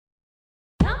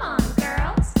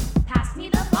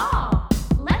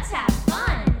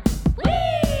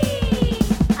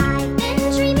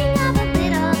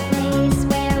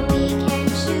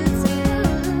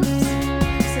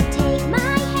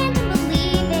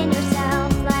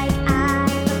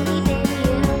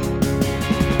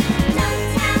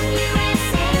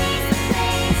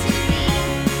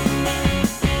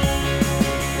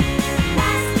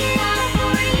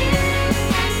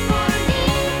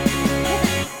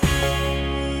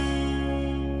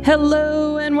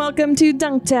Hello and welcome to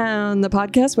Dunktown, the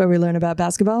podcast where we learn about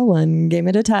basketball one game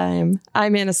at a time.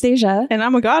 I'm Anastasia. And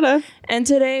I'm Agata. And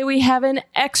today we have an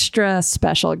extra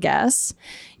special guest.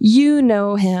 You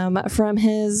know him from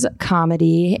his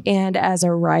comedy and as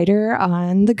a writer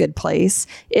on The Good Place.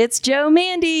 It's Joe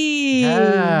Mandy.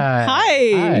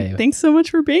 Hi. Thanks so much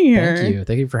for being here.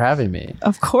 Thank you for having me.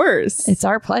 Of course. It's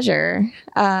our pleasure.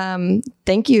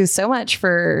 Thank you so much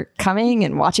for coming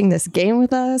and watching this game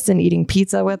with us and eating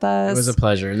pizza with us. It was a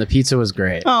pleasure, and the pizza was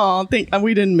great. Oh,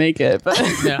 we didn't make it, but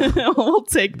we'll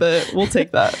take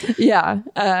that.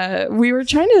 Yeah. We were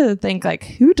trying to think like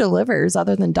who delivers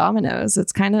other than Domino's.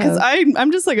 It's kind of Because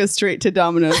I'm just like a straight to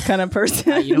Domino's kind of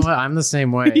person. You know what? I'm the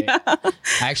same way. Yeah. I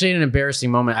actually had an embarrassing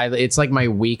moment. It's like my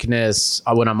weakness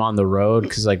when I'm on the road,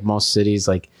 because like most cities,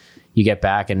 like you get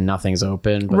back and nothing's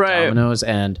open but Right. Domino's,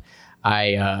 and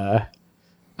I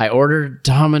ordered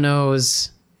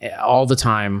Domino's all the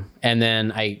time, and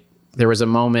then there was a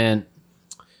moment.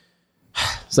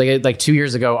 It's like 2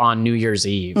 years ago on New Year's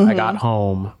Eve. I got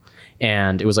home,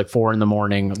 and it was like 4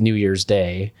 a.m, New Year's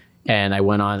Day. And I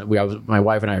went on, my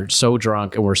wife and I are so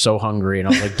drunk and we're so hungry. And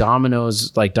I was like,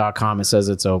 Domino's.com, it says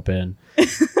it's open.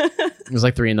 It was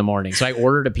like 3 a.m. So I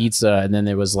ordered a pizza, and then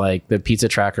it was like the pizza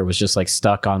tracker was just like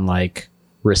stuck on like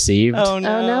received Oh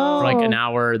no. for like an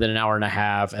hour, then an hour and a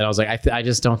half. And I was like, I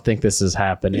just don't think this is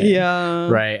happening. Yeah.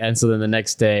 Right. And so then the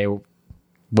next day,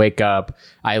 wake up,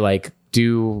 I like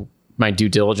do my due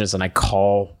diligence and I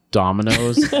call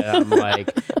Domino's. And I'm like,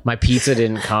 my pizza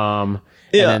didn't come.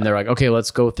 Yeah. And then they're like, okay, let's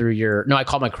go through I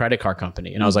called my credit card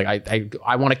company, and I was like,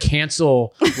 I want to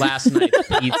cancel last night's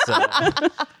pizza.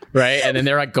 Right. And then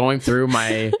they're like going through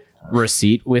my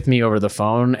receipt with me over the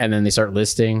phone. And then they start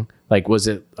listing, like, was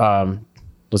it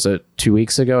 2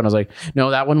 weeks ago? And I was like,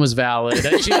 no, that one was valid.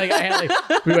 And she I had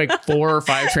like 4 or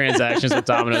 5 transactions with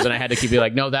Domino's, and I had to keep being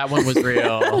like, no, that one was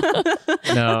real.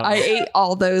 No. I ate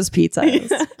all those pizzas.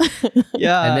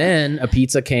 Yeah. And then a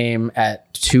pizza came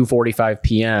at 2:45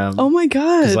 p.m. Oh my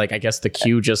God. Because I guess the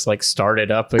queue just like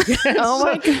started up again. Oh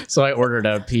my God. So I ordered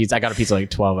a pizza. I got a pizza like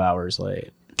 12 hours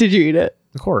late. Did you eat it?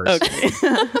 Of course. Okay.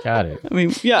 Got it. I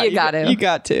mean, yeah. You got to. You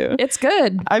got to. It's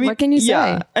good. I mean, what can you say?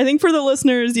 Yeah, I think for the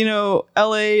listeners,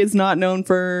 LA is not known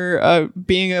for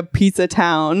being a pizza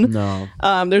town. No.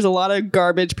 There's a lot of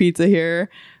garbage pizza here.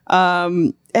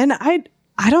 And I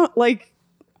don't like,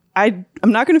 I'm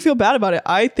not going to feel bad about it.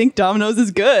 I think Domino's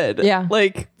is good. Yeah.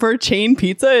 Like for chain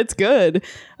pizza, it's good.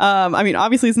 I mean,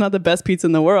 obviously it's not the best pizza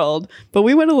in the world, but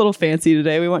we went a little fancy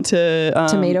today. We went to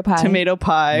Tomato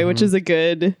Pie. which is a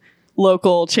good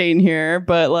local chain here,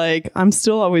 but like I'm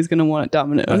still always going to want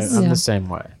Domino's. I'm Yeah. the same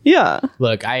way. Yeah.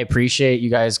 Look, I appreciate you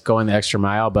guys going the extra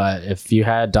mile, but if you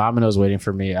had Domino's waiting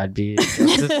for me, I'd be just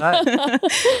as that.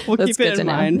 We'll That's keep good it to in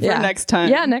know. mind for Yeah. next time.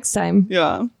 Yeah, next time.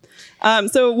 Yeah.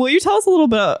 So will you tell us a little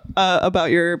bit about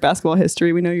your basketball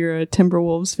history? We know you're a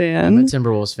Timberwolves fan. I'm a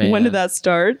Timberwolves fan. When did that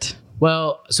start?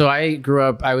 Well, so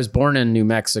I was born in New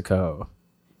Mexico,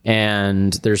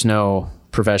 and there's no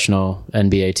professional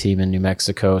NBA team in New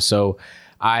Mexico. So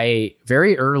I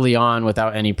very early on,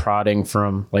 without any prodding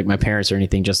from like my parents or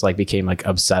anything, just like became like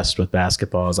obsessed with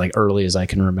basketball as like early as I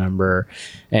can remember,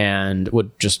 and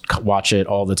would just watch it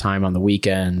all the time on the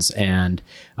weekends. And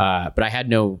but I had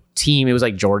no team. It was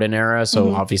like Jordan era,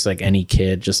 so obviously like any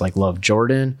kid just like loved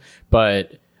Jordan.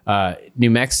 But New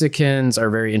Mexicans are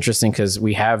very interesting because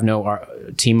we have no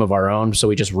team of our own, so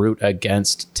we just root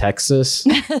against Texas.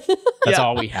 That's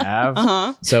all we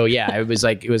have. So yeah, I was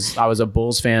a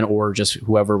Bulls fan or just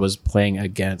whoever was playing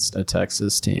against a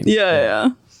Texas team.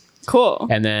 Yeah. Cool.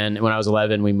 And then when I was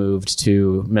 11, we moved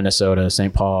to Minnesota,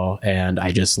 St. Paul, and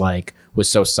I just like was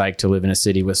so psyched to live in a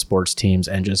city with sports teams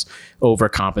and just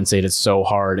overcompensated so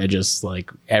hard. And just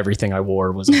like everything I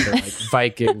wore was either like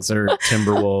Vikings or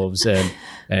Timberwolves,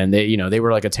 and they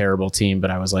were like a terrible team, but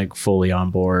I was like fully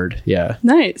on board. Yeah.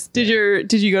 Nice. Did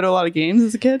you go to a lot of games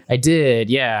as a kid? I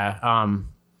did. Yeah.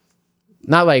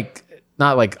 Not like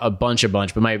a bunch,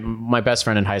 but my best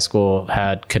friend in high school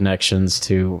had connections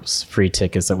to free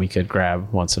tickets that we could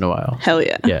grab once in a while. Hell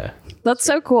yeah. Yeah. That's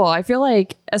so cool. I feel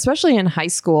like, especially in high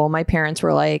school, my parents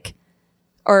were like,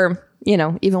 or,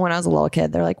 even when I was a little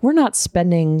kid, they're like, we're not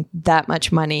spending that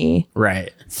much money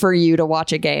Right. for you to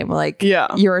watch a game. Like, Yeah.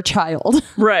 you're a child.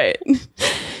 Right.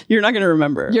 You're not going to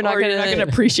remember. You're not going to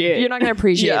appreciate. You're not going to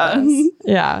appreciate Yeah. this.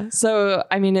 Yeah. So,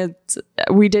 I mean,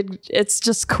 it's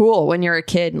just cool when you're a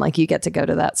kid and like you get to go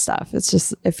to that stuff.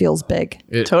 It feels big.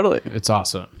 Totally. It's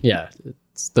awesome. Yeah.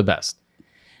 It's the best.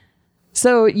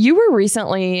 So you were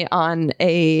recently on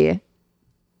a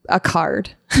a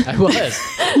card, I was.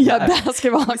 a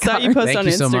basketball That card. you post Thank on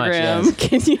you so much, Instagram. yes.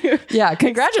 Can you? Yeah,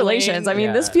 congratulations. I mean,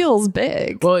 Yeah. this feels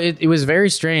big. Well, it was very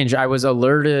strange. I was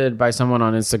alerted by someone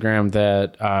on Instagram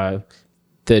that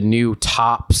the new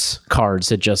Topps cards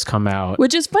had just come out.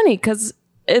 Which is funny because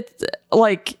it's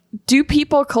like, do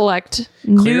people collect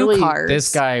Clearly, new cards?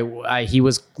 this guy, he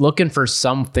was looking for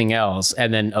something else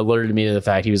and then alerted me to the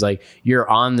fact he was like, "You're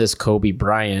on this Kobe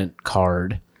Bryant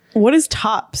card." What is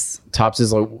Topps? Topps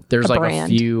is like, there's like brand. a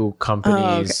few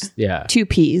companies. Yeah. 2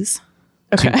 P's.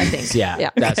 Okay. Yeah. Yeah.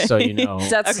 That's so you know.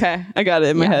 That's Okay, I got it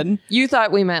in my head. You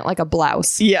thought we meant like a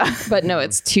blouse. Yeah. But no,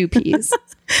 it's 2 P's.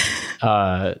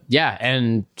 Yeah,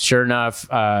 and sure enough,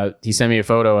 he sent me a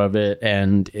photo of it,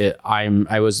 and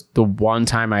I was the one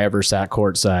time I ever sat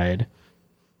courtside,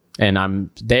 and I'm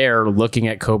there looking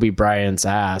at Kobe Bryant's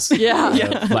ass,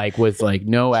 Yeah. like with like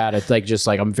no attitude, like just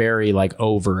like I'm very like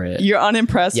over it, You're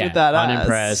unimpressed with that ass.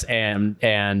 unimpressed, and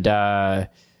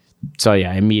so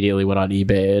yeah, I immediately went on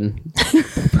eBay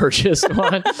and purchased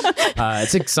one.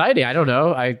 It's exciting. I don't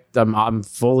know. I'm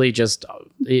fully just.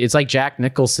 It's like Jack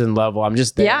Nicholson level. I'm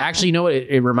just there. Yeah. Actually, you know what?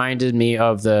 It reminded me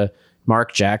of the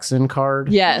Mark Jackson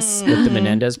card. Yes. With the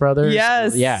Menendez brothers.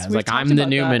 Yes, Yeah. It's we've like talked I'm the about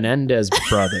new that. Menendez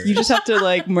brother. You just have to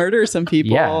like murder some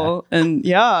people. Yeah. And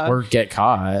yeah. or get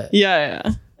caught. Yeah.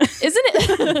 Isn't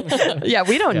it? Yeah,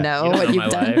 we don't know You don't what know you've my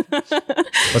done. life.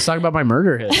 Let's talk about my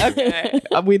murder hit. Okay.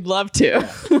 We'd love to.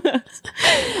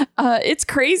 It's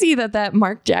crazy that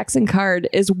Mark Jackson card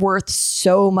is worth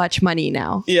so much money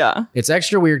now. Yeah. It's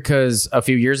extra weird because a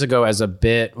few years ago, as a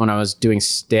bit, when I was doing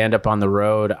stand up on the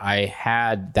road, I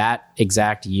had that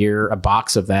exact year, a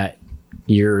box of that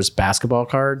year's basketball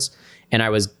cards, and I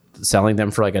was selling them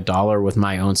for like $1 with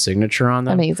my own signature on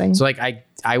them. Amazing. So like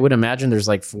I would imagine there's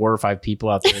like 4 or 5 people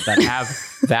out there that have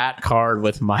that card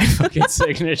with my fucking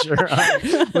signature on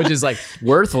it, which is like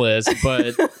worthless,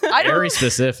 but very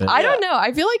specific. I don't know.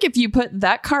 I feel like if you put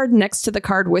that card next to the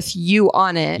card with you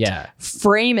on it, Yeah.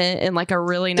 frame it in like a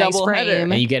really nice Double header.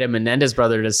 frame, And you get a Menendez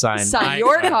brother to sign my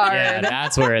your card. Yeah,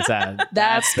 that's where it's at.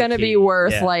 that's the going to be key.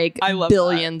 worth Yeah. like I love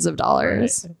billions of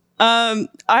dollars. I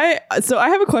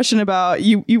have a question about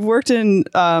you. You've worked in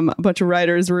a bunch of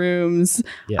writers' rooms.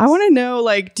 Yes. I want to know,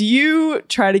 like, do you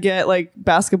try to get like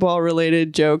basketball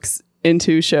related jokes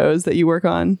into shows that you work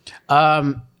on?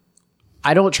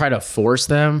 I don't try to force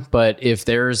them, but if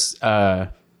there's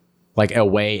like a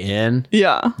way in,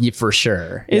 Yeah. for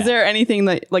sure. Is Yeah. there anything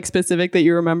that like specific that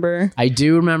you remember? I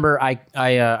do remember I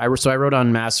wrote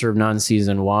on Master of None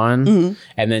season 1,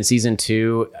 and then season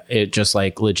 2 it just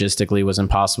like logistically was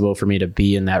impossible for me to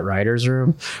be in that writer's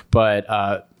room,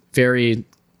 but very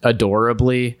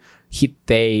adorably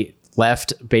they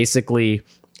left basically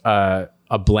a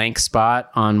blank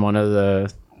spot on one of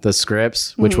the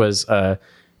scripts, which was a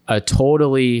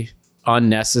totally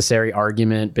unnecessary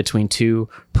argument between 2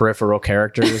 peripheral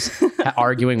characters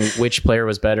arguing which player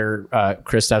was better,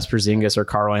 Kristaps Porzingis or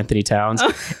Karl Anthony Towns.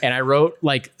 And I wrote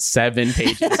like 7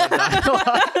 pages of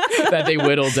dialogue that they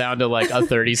whittled down to like a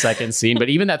 30-second scene. But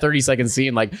even that 30-second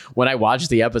scene, like when I watched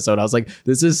the episode, I was like,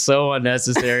 this is so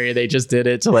unnecessary. They just did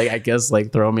it to like, I guess,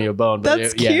 like throw me a bone. But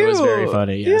That's yeah, it was very cute.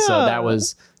 funny. Yeah. So Yeah. that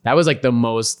was like the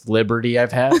most liberty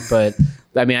I've had. But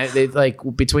I mean, they like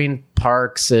between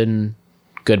Parks and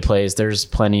Good Plays, there's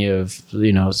plenty of,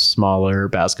 smaller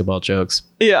basketball jokes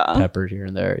Yeah. peppered here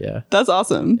and there. Yeah. That's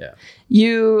awesome. Yeah.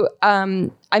 You,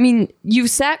 I mean, you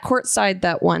sat courtside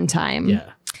that one time. Yeah.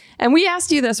 And we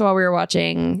asked you this while we were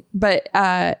watching, but,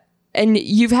 and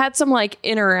you've had some like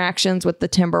interactions with the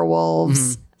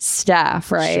Timberwolves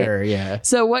staff, right? Sure. Yeah.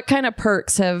 So what kind of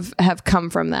perks have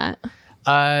come from that?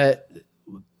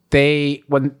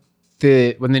 When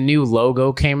the new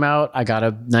logo came out, I got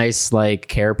a nice like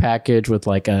care package with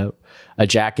like a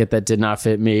jacket that did not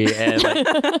fit me and like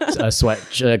a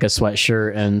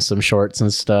sweatshirt and some shorts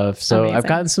and stuff. So Amazing. I've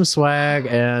gotten some swag,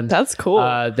 and That's cool.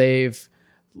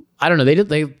 I don't know.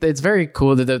 It's very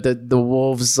cool that the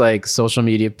Wolves like social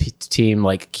media team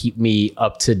like keep me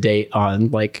up to date on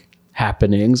like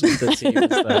happenings with the team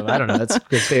and stuff. I don't know.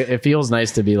 It feels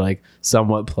nice to be like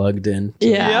somewhat plugged in to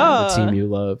Yeah. the team you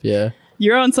love. Yeah.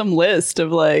 You're on some list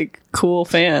of like cool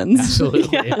fans.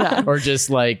 Absolutely. Or just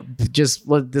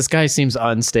this guy seems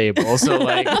unstable. So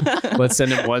like, let's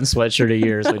send him one sweatshirt a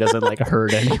year so he doesn't like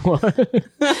hurt anyone.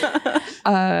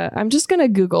 I'm just going to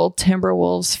Google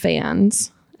Timberwolves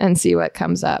fans and see what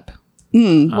comes up.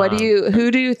 Who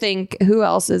do you think, who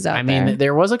else is out there? I mean,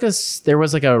 there was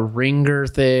like a Ringer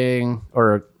thing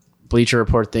or a Bleacher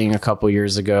Report thing a couple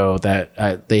years ago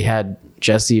that they had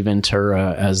Jesse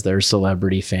Ventura as their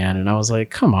celebrity fan, and I was like,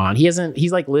 come on, he's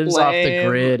like lives off the Lame.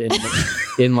 grid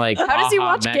in like How does he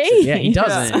Baja, watch Mexico. games? Yeah, he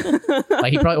doesn't.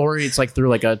 Like he probably, or it's like through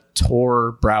like a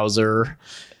Tor browser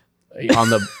on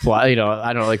the I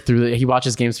don't know, like he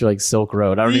watches games through like Silk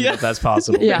Road. I don't even know if that's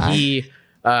possible. Yeah. But he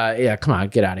come on,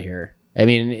 get out of here. I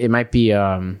mean, it might be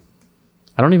I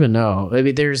don't even know.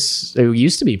 Maybe it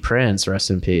used to be Prince, rest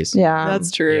in peace. Yeah.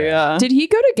 That's true. Yeah. Yeah. Did he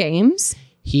go to games?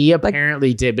 He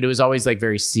apparently did, but it was always like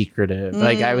very secretive.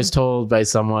 Like I was told by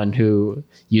someone who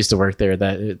used to work there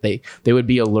that they would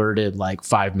be alerted like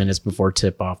 5 minutes before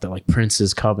tip off that like Prince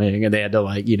is coming, and they had to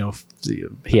like,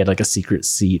 he had like a secret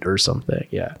seat or something.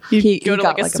 Yeah. He go to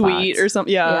got, like a suite box. or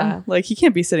something. Yeah. Yeah. Like he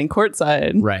can't be sitting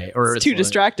courtside. Right. Or It's too like-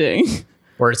 distracting.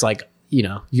 Or it's like,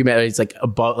 it's like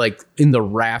above, like in the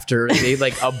rafter, they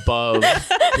like above,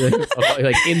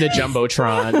 like in the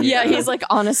Jumbotron. Yeah, he's like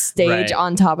on a stage Right.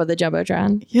 on top of the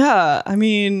Jumbotron. Yeah. I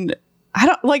mean, I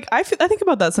don't like, I think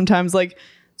about that sometimes. Like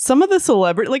some of the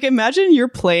celebrity, like imagine you're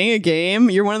playing a game,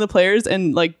 you're one of the players,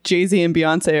 and like Jay-Z and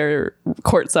Beyonce are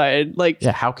courtside. Like,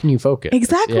 Yeah. How can you focus?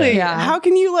 exactly. Yeah. How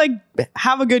can you like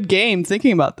have a good game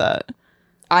thinking about that?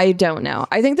 I don't know.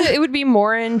 I think that it would be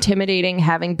more intimidating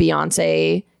having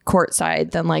Beyonce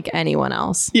courtside than like anyone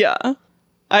else. Yeah.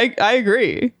 I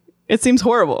agree. It seems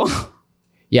horrible.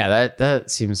 Yeah,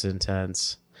 that seems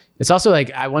intense. It's also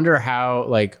like, I wonder how,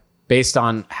 like, based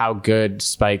on how good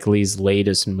Spike Lee's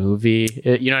latest movie,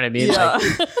 you know what I mean? Yeah.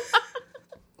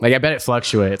 Like I bet it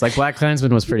fluctuates. Like Black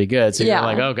Klansman was pretty good, so Yeah. you're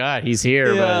like, oh god, he's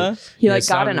here. Yeah. But He yeah, like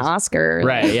got some- an Oscar.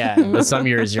 right? Yeah, but some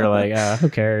years you're like, who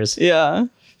cares? Yeah.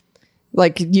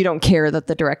 Like you don't care that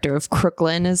the director of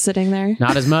Crooklyn is sitting there.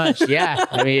 Not as much. Yeah,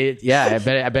 I mean, yeah, I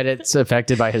bet it's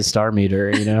affected by his star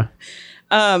meter.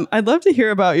 I'd love to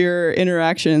hear about your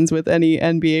interactions with any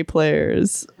NBA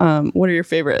players. What are your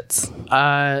favorites?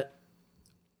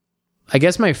 I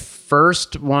guess my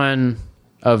first one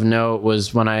of note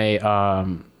was when I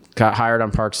got hired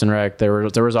on Parks and Rec. There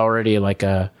was already like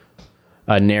a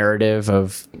narrative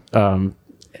of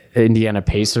Indiana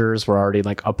Pacers were already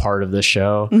like a part of the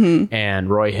show, and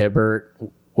Roy Hibbert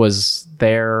was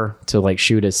there to like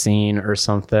shoot a scene or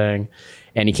something,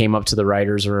 and he came up to the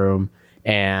writer's room,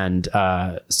 and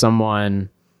someone.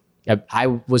 I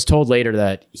was told later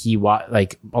that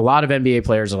like a lot of NBA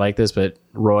players are like this, but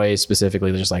Roy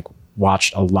specifically just like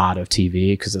watched a lot of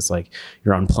TV because it's like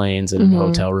you're on planes and in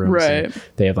hotel rooms. Right. And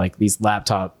they have like these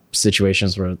laptop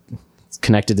situations where it's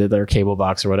connected to their cable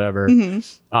box or whatever. And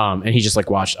he just like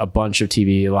watched a bunch of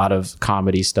TV, a lot of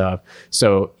comedy stuff.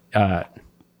 So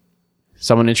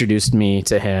someone introduced me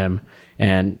to him.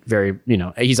 And very,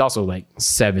 he's also like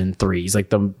 7'3". He's like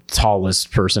the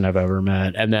tallest person I've ever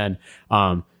met. And then,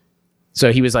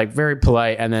 so he was like very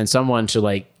polite. And then someone to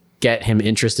like get him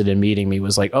interested in meeting me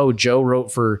was like, oh, Joe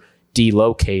wrote for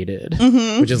Delocated,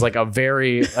 which is like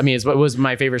it was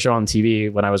my favorite show on TV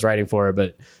when I was writing for it,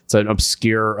 but it's an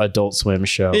obscure Adult Swim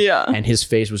show. Yeah. And his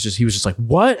face he was just like,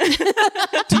 what?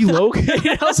 Delocated?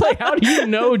 I was like, how do you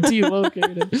know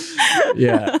Delocated?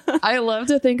 Yeah. I love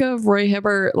to think of Roy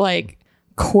Hibbert like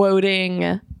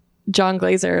quoting John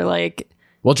Glazer, like,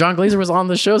 Well, John Glazer was on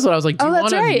the show, so I was like, do you that's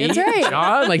want to right, meet that's right.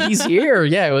 John? Like, he's here.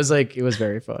 Yeah, it was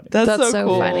very funny. That's so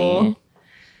cool. funny.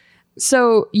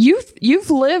 So you've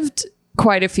lived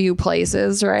quite a few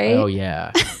places, right? Oh,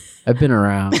 yeah. I've been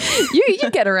around. You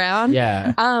get around.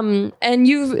 Yeah. And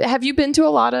have you been to a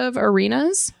lot of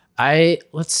arenas?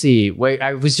 Let's see. Wait,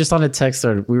 I was just on a text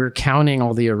thread. We were counting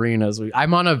all the arenas.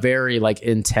 I'm on a very like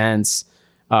intense,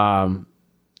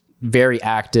 very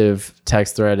active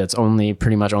text thread that's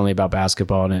pretty much only about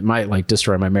basketball, and it might like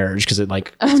destroy my marriage because it's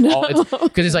like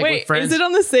with Wait, friends. is it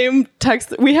on the same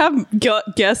text? We have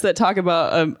guests that talk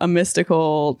about a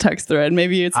mystical text thread.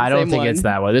 Maybe it's the I don't same think one. it's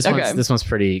that one. This Okay. one's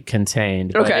pretty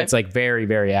contained. But Okay. it's like very,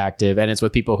 very active, and it's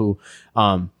with people who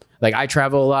like I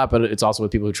travel a lot, but it's also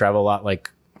with people who travel a lot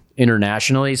like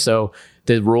internationally. So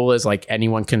the rule is like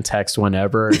anyone can text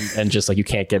whenever, and just like you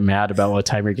can't get mad about what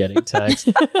time you're getting text.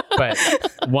 But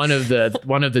one of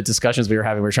the discussions we were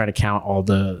having, we were trying to count all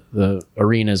the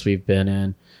arenas we've been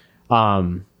in.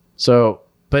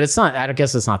 But it's not. I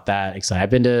guess it's not that exciting. I've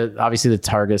been to obviously the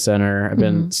Target Center. I've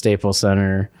been Staples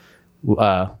Center,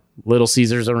 Little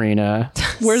Caesars Arena.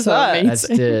 Where's So that?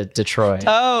 amazing. That's Detroit.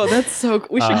 Oh, that's so.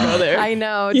 We should go there. I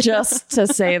know, just to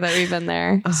say that we've been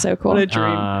there. So cool. What a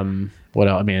dream. What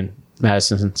else? I mean,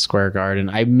 Madison Square Garden.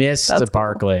 I missed the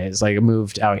Barclays. Like I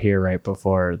moved out here right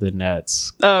before the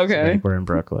Nets. Oh, okay. We're in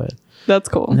Brooklyn. That's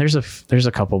cool. And there's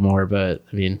a couple more, but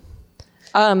I mean,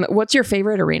 What's your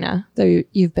favorite arena that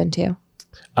you've been to?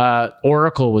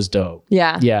 Oracle was dope.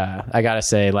 Yeah. Yeah, I gotta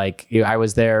say, like I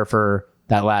was there for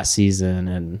that last season,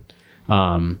 and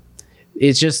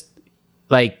It's just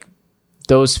like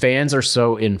those fans are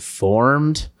so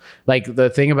informed. Like the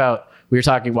thing about, we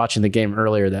were watching the game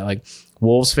earlier, that like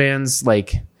Wolves fans,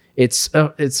 like it's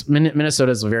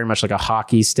Minnesota is very much like a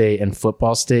hockey state and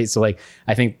football state. So like,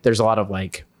 I think there's a lot of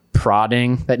like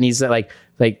prodding that needs that, like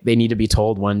they need to be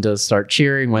told when to start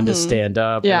cheering, when to stand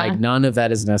up. Yeah. And like none of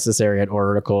that is necessary at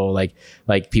Oracle.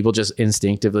 Like people just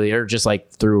instinctively, or just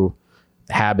like through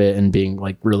habit and being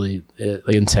like really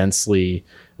intensely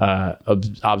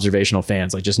observational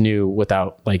fans, like just knew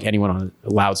without like anyone on a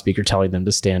loudspeaker telling them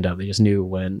to stand up. They just knew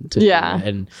when to do it.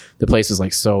 And the place was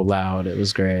like so loud. It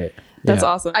was great. That's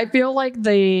awesome. I feel like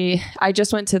I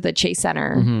just went to the Chase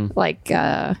Center like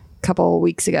a couple of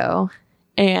weeks ago,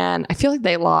 and I feel like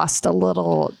they lost a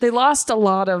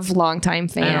lot of longtime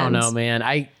fans. I don't know,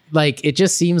 man. It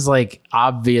just seems like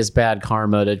obvious bad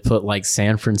karma to put like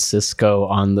San Francisco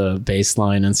on the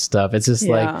baseline and stuff. It's just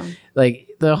like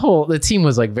the team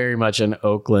was like very much an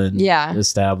Oakland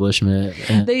establishment.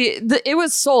 And it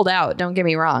was sold out. Don't get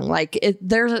me wrong. Like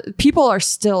people are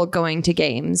still going to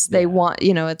games. They want,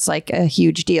 it's like a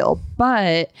huge deal,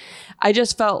 but I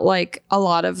just felt like a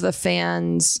lot of the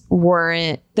fans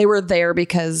they were there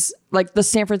because like the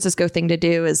San Francisco thing to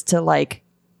do is to like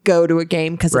go to a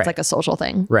game because it's like a social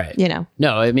thing. Right.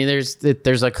 No, I mean,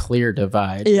 there's a clear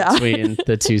divide between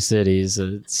the two cities.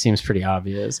 It seems pretty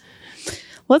obvious.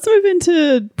 Let's move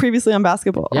into previously on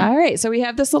basketball. Yeah. All right. So we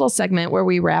have this little segment where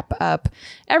we wrap up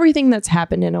everything that's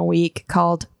happened in a week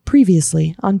called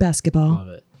Previously on Basketball. Love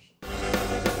it.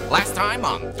 Last time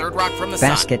on Third Rock from the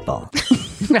Basketball.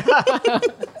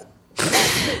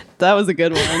 That was a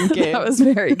good one, Gabe. That was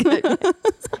very good.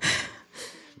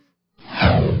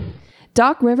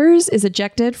 Doc Rivers is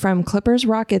ejected from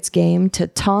Clippers-Rockets game to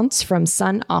taunts from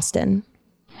son Austin.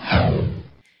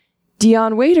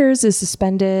 Dion Waiters is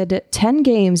suspended 10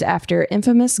 games after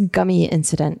infamous gummy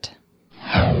incident.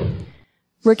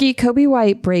 Rookie Kobe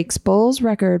White breaks Bulls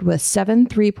record with 7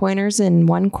 3-pointers in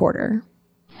one quarter.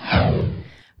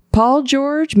 Paul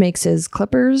George makes his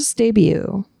Clippers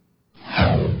debut.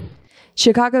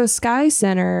 Chicago Sky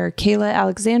Center Kayla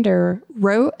Alexander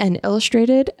wrote and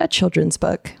illustrated a children's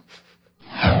book.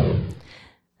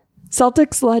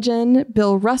 Celtics legend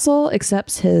Bill Russell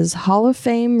accepts his Hall of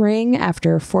Fame ring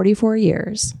after 44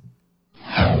 years.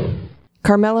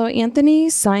 Carmelo Anthony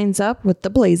signs up with the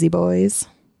Blasey Boys.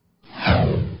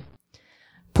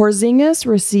 Porzingis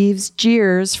receives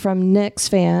jeers from Knicks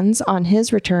fans on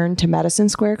his return to Madison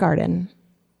Square Garden.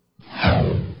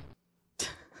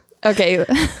 Okay,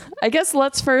 I guess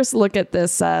let's first look at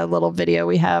this little video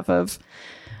we have of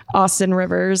Austin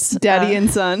Rivers. Daddy and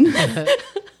son.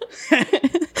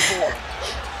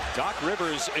 Doc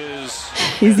Rivers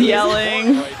He's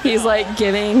yelling. He's like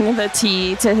giving the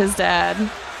tea to his dad.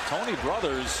 Tony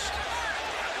Brothers.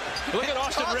 Look at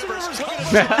Austin Rivers. Look at his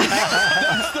son.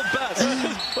 That's the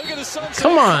best. Look at his son.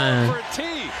 Come on. For a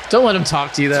tee. Don't let him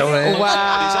talk to you that way.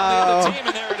 Wow. He's on the other team,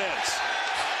 and there it is.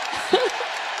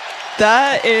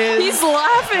 That is. He's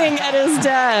laughing at his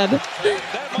dad.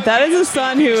 That is a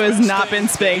son who has not been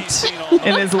spanked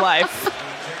in his life.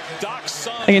 Doc's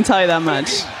son. I can tell you that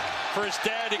much. For his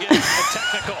dad to get a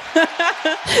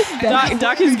technical.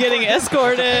 Doc is getting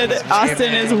escorted.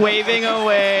 Austin is waving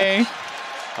away.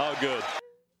 Oh, good.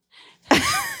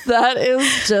 That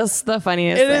is just the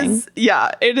funniest thing.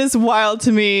 It is wild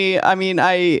to me. I mean,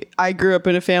 I grew up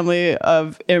in a family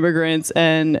of immigrants,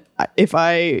 and if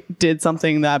I did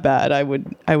something that bad, I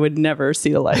would never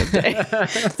see the light of day.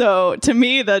 So to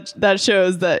me, that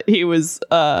shows that he was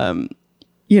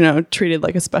treated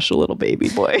like a special little baby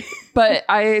boy. But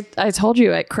I told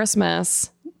you at Christmas,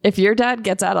 if your dad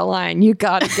gets out of line, you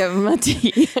got to give him a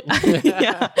tea.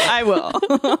 Yeah, I will.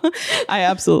 I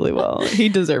absolutely will. He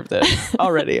deserved it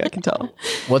already. I can tell.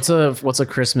 What's a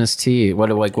Christmas tea?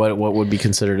 What would be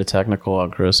considered a technical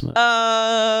on Christmas?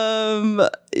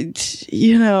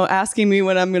 Asking me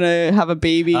when I'm gonna have a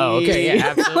baby. Oh, okay,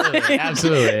 yeah, absolutely,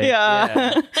 absolutely.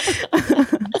 Yeah.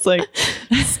 It's like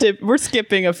we're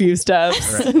skipping a few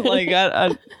steps. Right. Like,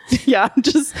 I'm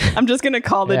just gonna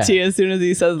call the tea as soon as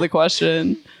he says the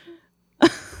question.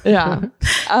 Yeah.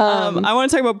 I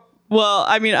want to talk about. Well,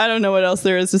 I mean, I don't know what else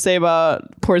there is to say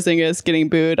about Porzingis getting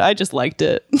booed. I just liked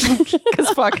it because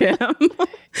fuck him.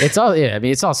 It's all. Yeah, I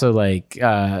mean, it's also like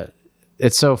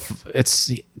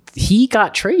he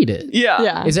got traded.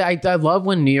 Yeah. I love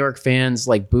when New York fans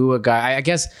like boo a guy. I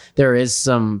guess there is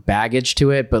some baggage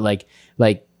to it, but like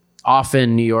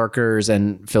often New Yorkers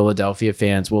and Philadelphia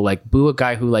fans will like boo a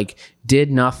guy who like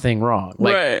did nothing wrong.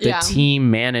 Like Right. the Yeah.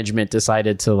 team management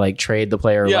decided to like trade the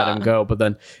player or let Yeah. him go, but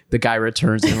then the guy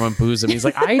returns and everyone boos him. He's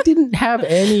like, I didn't have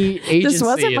any agency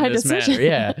wasn't in my this decision. matter.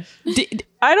 Yeah.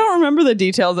 I don't remember the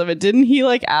details of it. Didn't he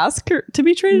like ask her to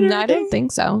be traded? or No, I anything? don't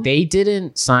think so. They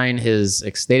didn't sign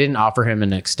they didn't offer him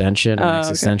an extension, okay.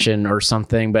 extension or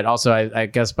something. But also, I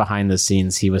guess behind the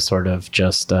scenes, he was sort of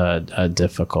just a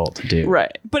difficult dude.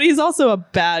 Right. But he's also a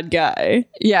bad guy.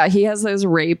 Yeah, he has those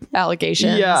rape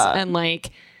allegations. Yeah. And like,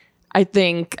 I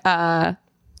think, I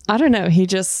don't know, he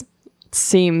just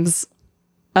seems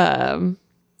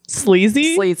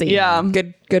Sleazy. sleazy. Yeah.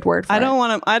 Good word for I don't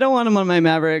want him. I don't want him on my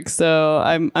Mavericks. So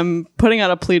I'm putting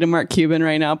out a plea to Mark Cuban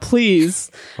right now.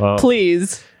 Please, Well,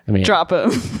 please I mean, drop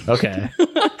him. Okay.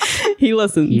 He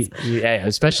listens. Yeah,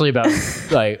 especially about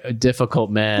like difficult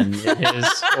men in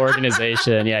his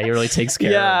organization. Yeah, he really takes care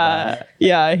of that.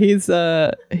 Yeah.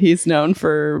 He's known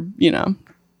for,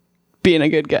 being a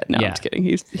good guy. No, Yeah. I'm just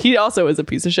kidding. He also is a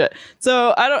piece of shit.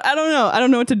 So I don't know. I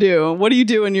don't know what to do. What do you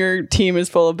do when your team is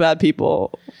full of bad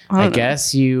people? I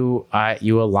guess you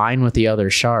align with the other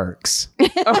sharks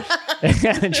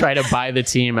and try to buy the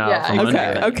team out Yeah, from under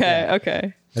it.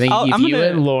 Okay. I think if I'm you gonna-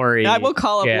 and Lori, I will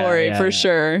call up Yeah, Lori yeah, for yeah.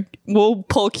 sure. We'll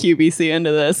pull QBC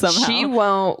into this somehow. She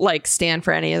won't like stand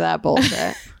for any of that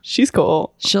bullshit. She's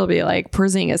cool. She'll be like,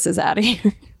 Porzingis is out of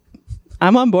here.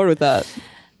 I'm on board with that.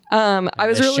 I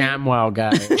was the really ShamWow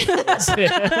guy.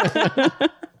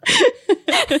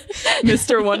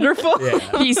 Mr. Wonderful.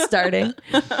 he's starting.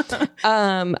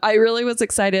 I really was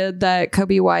excited that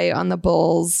Kobe White on the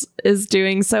Bulls is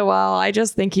doing so well. I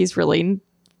just think he's really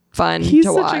fun He's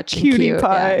to such watch. a and cutie cute.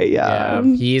 pie. Yeah.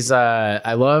 He's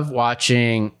I love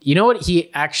watching. You know what? He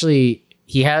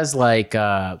has like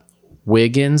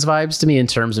Wiggins vibes to me in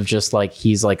terms of just like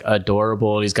he's like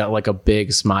adorable and he's got like a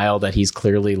big smile that he's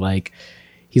clearly like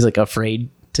he's like afraid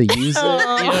to use it. You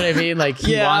know what I mean? Like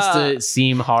he Yeah. wants to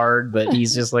seem hard, but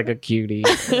he's just like a cutie.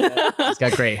 He's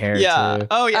got great hair Yeah. too.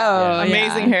 Oh yeah. Oh,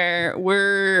 Amazing yeah. hair.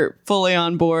 We're fully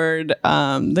on board.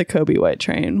 The Kobe White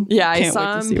train. Yeah, I Can't wait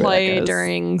saw to him see where that play goes.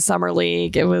 during Summer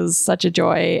League. It was such a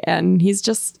joy. And he's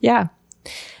just,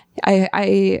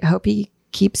 I hope he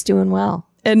keeps doing well.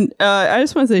 And I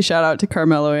just want to say shout out to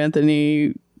Carmelo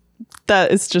Anthony.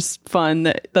 That is just fun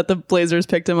that the Blazers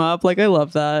picked him up. Like I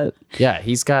love that. Yeah,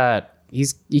 he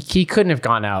couldn't have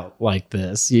gone out like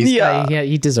this.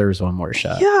 He deserves one more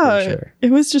shot. Yeah. for sure.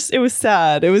 It was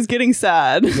sad. It was getting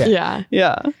sad. Yeah.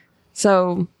 Yeah.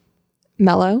 So,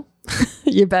 Mello,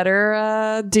 you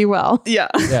better do well. Yeah.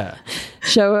 Yeah.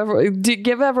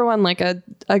 Give everyone like a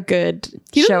good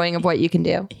showing of what you can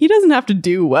do. He doesn't have to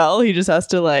do well. He just has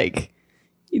to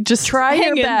just Try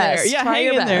hang your in best. there. Yeah, Try hang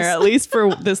your in there best. at least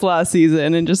for this last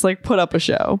season and just like put up a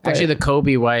show. But- Actually, the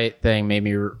Kobe White thing made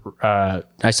me.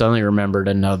 I suddenly remembered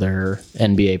another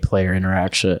NBA player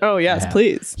interaction. Oh, yes, Yeah.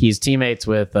 please. He's teammates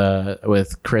with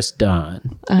Chris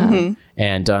Dunn,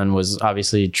 and Dunn was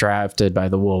obviously drafted by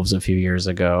the Wolves a few years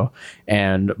ago.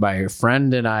 And my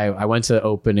friend and I went to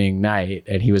opening night,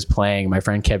 and he was playing. My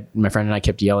friend and I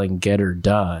kept yelling, "Get her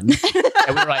done!"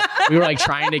 And we were like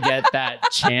trying to get that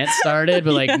chant started,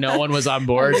 but like no one was on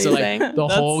board. So like Amazing. the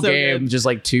whole so game, good. just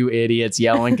like two idiots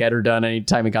yelling, "Get her done!"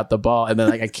 anytime he got the ball. And then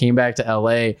like I came back to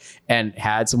LA and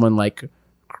had someone like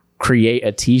create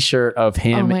a T-shirt of Oh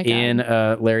him my God. in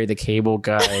a Larry the Cable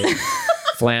Guy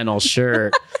flannel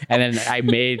shirt. And then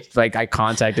I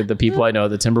contacted the people I know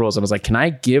at the Timberwolves and I was like, "Can I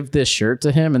give this shirt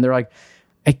to him?" And they're like,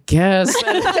 "I guess."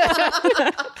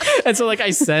 And so like I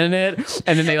sent it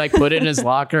and then they like put it in his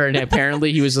locker and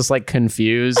apparently he was just like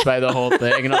confused by the whole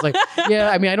thing. And I was like, yeah,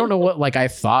 I mean, I don't know what like I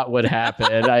thought would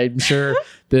happen. I'm sure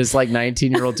this like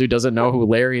 19-year-old dude doesn't know who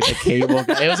Larry the Cable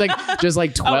Guy. It was like just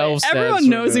like 12 steps. Everyone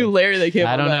knows who Larry the Cable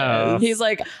I don't Guy know. is. He's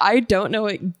like, I don't know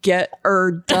what get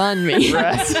or done means.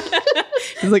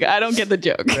 He's like, I don't get the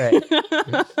joke. Right.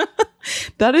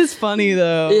 That is funny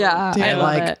though. Yeah,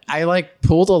 Damn. I like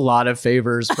pulled a lot of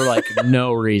favors for like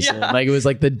no reason. Like it was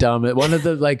like the dumbest one of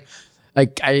the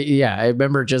I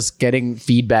remember just getting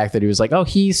feedback that he was like, "Oh,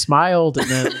 he smiled," and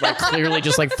then like clearly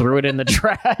just like threw it in the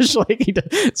trash. Like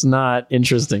it's not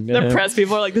interesting to The him. press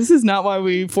people are like, this is not why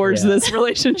we forged Yeah. this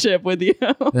relationship with you.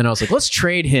 Then I was like, "Let's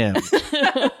trade him.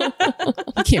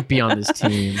 He can't be on this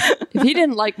team. If he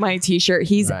didn't like my t-shirt,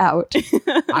 he's Right. out.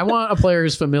 I want a player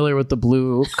who's familiar with the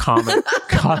blue comedy,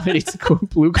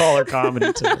 blue collar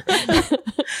comedy too."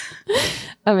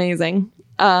 Amazing.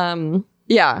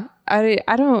 Yeah.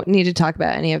 I don't need to talk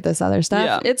about any of this other stuff.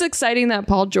 Yeah. It's exciting that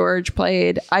Paul George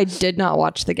played. I did not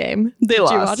watch the game. They Did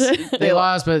lost. you watch it? They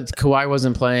lost, but Kawhi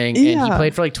wasn't playing, and he Yeah.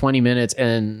 played for like 20 minutes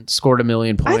and scored 1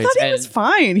 million points. I thought he and was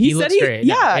fine. He said looks he, great.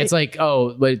 yeah. It's like,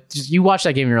 oh, but just, you watch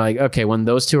that game and you're like, okay, when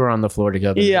those two are on the floor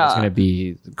together, Yeah. it's going to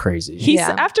be crazy.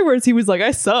 Afterwards, he was like,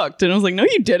 I sucked. And I was like, no,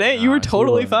 you didn't. You No, were you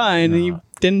totally weren't. fine. And No. you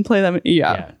didn't play that.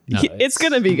 Yeah. No, It's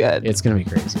going to be good. It's going to be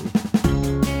crazy.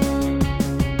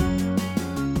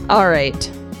 All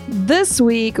right. This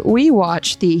week, we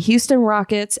watched the Houston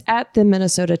Rockets at the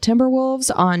Minnesota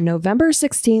Timberwolves on November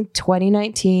 16th,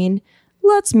 2019.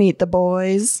 Let's meet the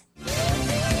boys.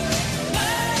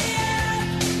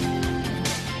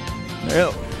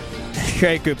 Oh,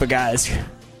 great group of guys.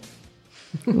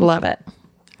 Love it.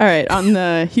 All right. On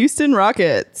the Houston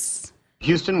Rockets,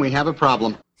 Houston, we have a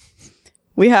problem.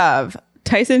 we have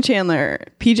Tyson Chandler,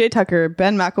 PJ Tucker,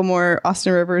 Ben McLemore,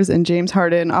 Austin Rivers, and James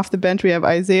Harden. Off the bench, we have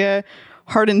Isaiah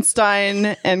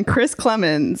Hardenstein and Chris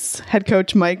Clemens. Head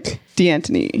coach Mike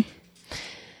D'Antoni.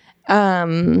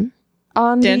 On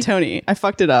D'Antoni. I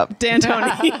fucked it up.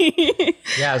 D'Antoni.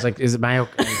 Yeah, I was like, is it my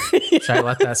okay? Should I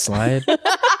let that slide?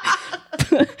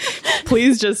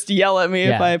 Please just yell at me if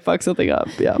Yeah. I fuck something up.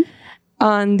 Yeah.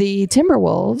 On the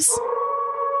Timberwolves,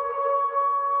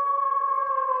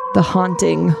 the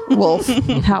haunting wolf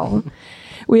howl.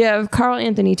 We have Karl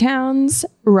Anthony Towns,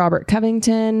 Robert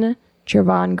Covington,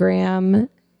 Trevon Graham,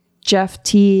 Jeff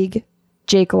Teague,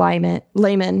 Jake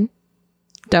Layman.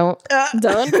 Don't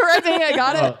correct me. I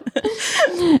got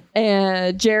it.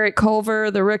 And Jarrett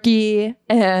Culver, the rookie,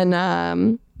 and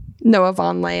Noah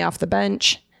Vonleh off the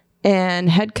bench. And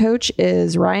head coach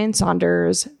is Ryan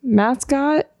Saunders.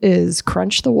 Mascot is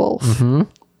Crunch the Wolf.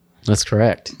 That's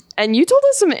correct. And you told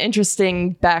us some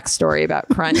interesting backstory about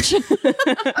Crunch.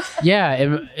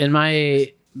 Yeah, in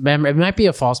my memory, it might be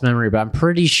a false memory, but I'm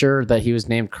pretty sure that he was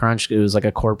named Crunch. It was like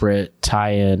a corporate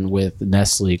tie-in with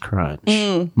Nestle Crunch.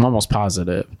 I'm almost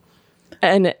positive.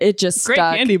 And it just Great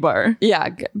stuck. candy bar. Yeah,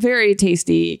 very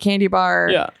tasty candy bar.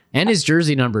 Yeah. And his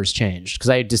jersey numbers changed because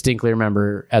I distinctly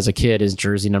remember as a kid his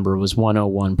jersey number was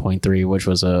 101.3, which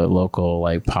was a local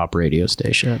like pop radio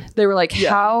station. They were like,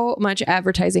 how much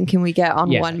advertising can we get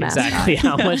on Yeah, one mascot? exactly.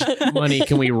 How much money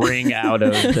can we wring out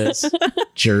of this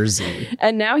jersey?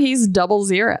 And now he's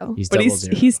 0-0. He's But double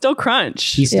zero. he's still Crunch.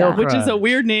 He's still which is a Crunch.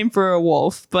 weird name for a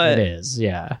wolf, but It is,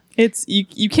 yeah. it's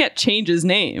you can't change his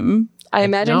name. I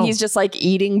imagine No. he's just like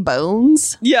eating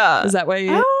bones. Yeah. Is that why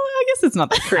you... Oh, I guess it's not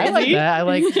that crazy. I like that. I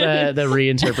like the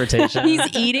reinterpretation. He's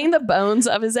eating the bones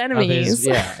of his of enemies. his,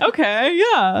 yeah. Okay,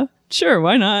 yeah. Sure,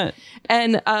 why not?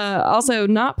 And also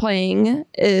not playing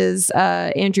is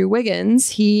Andrew Wiggins.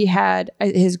 He had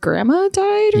his grandma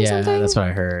died or Yeah, something. that's what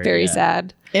I heard. Very yeah.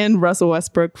 sad. And Russell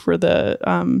Westbrook for the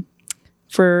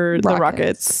Rockets.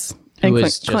 Rockets. Who And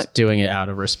was just doing it out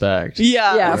of respect.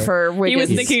 yeah. Yeah, for He Wiggins.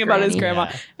 was thinking about his granny.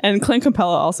 grandma. Yeah. And Clint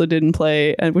Capella also didn't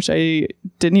play, which I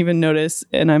didn't even notice.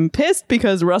 And I'm pissed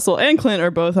because Russell and Clint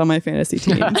are both on my fantasy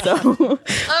team. So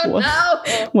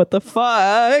what the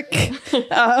fuck?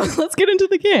 Let's get into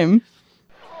the game.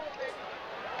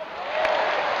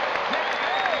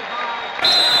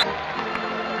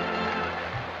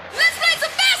 Let's play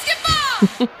some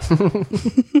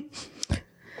basketball!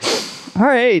 All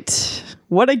right.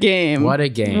 What a game. What a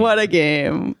game. What a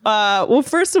game. Well,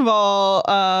 first of all,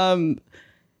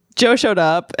 Joe showed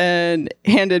up and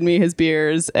handed me his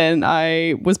beers, and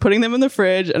I was putting them in the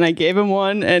fridge, and I gave him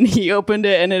one, and he opened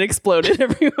it, and it exploded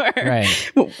everywhere. Right.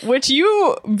 Which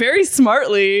you very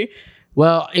smartly...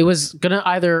 Well, it was going to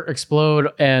either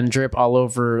explode and drip all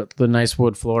over the nice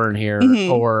wood floor in here,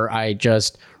 Mm-hmm. or I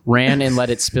just ran and let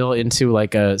it spill into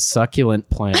like a succulent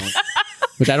plant,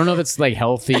 which I don't know if it's like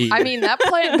healthy. I mean, that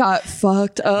plant got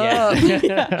fucked up.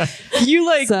 You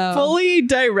like So- fully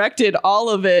directed all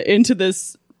of it into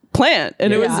this plant,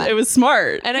 and Yeah. it was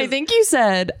smart. And I think you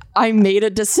said, I made a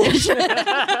decision.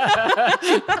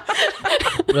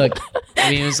 Look, I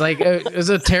mean, it was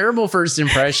a terrible first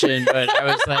impression, but I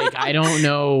was like, I don't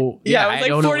know. yeah, I it was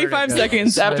don't like know where to 45 go.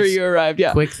 seconds So after it's you arrived.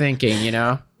 Yeah. Quick thinking, you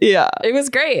know? Yeah. It was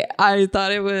great. I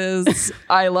thought it was,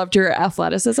 I loved your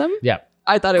athleticism. Yeah.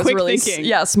 I thought it was Quick really,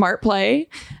 thinking. smart play.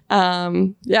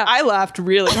 Yeah. I laughed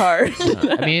really hard.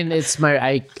 I mean, it's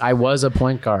I was a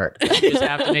point guard. You just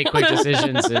have to make quick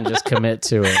decisions and just commit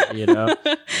to it, you know?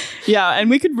 Yeah, and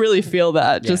we could really feel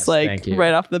that just Yes, like thank you.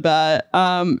 right off the bat.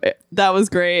 That was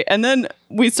great. And then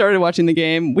we started watching the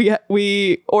game.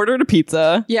 We ordered a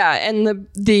pizza. Yeah, and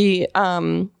the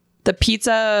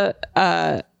pizza,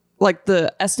 like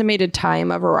the estimated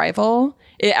time of arrival,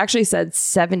 it actually said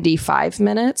 75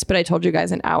 minutes, but I told you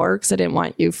guys an hour because I didn't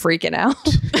want you freaking out.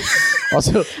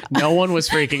 Also, no one was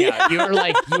freaking out. You were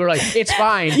like, it's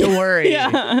fine. Don't worry.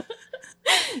 Yeah.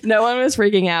 No one was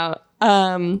freaking out.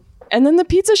 And then the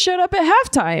pizza showed up at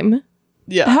halftime.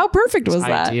 Yeah. How perfect was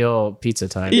that? Ideal pizza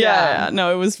time. Yeah.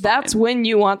 No, it was fine. That's when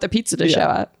you want the pizza to show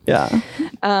up. Yeah.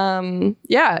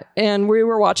 Yeah. And we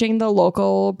were watching the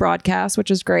local broadcast,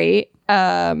 which is great.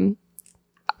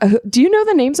 Do you know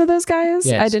the names of those guys?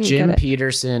 Yeah, I didn't Jim get it.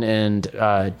 Peterson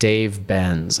and Dave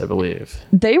Benz, I believe.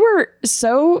 They were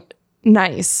so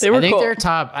nice. They were I think cool. they're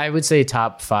I would say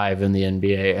top 5 in the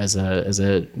NBA as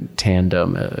a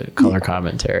tandem color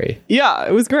commentary. Yeah,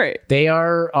 it was great. They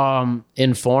are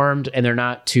informed and they're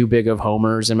not too big of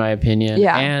homers in my opinion.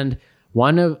 Yeah. And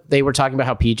they were talking about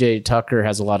how PJ Tucker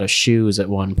has a lot of shoes at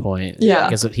one point. Yeah.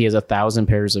 Because he has 1,000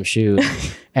 pairs of shoes.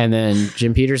 And then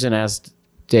Jim Peterson asked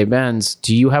Dave Benz,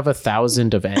 do you have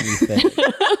 1,000 of anything?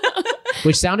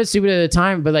 Which sounded stupid at the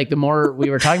time, but like the more we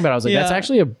were talking about it, I was like, that's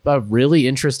actually a really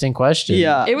interesting question.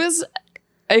 Yeah.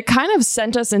 It kind of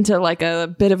sent us into like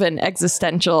a bit of an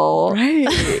existential.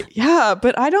 Right. Yeah,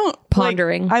 but I don't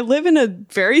Pondering. I live in a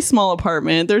very small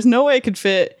apartment. There's no way I could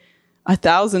fit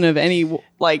 1,000 of any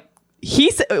like.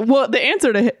 He said, well, the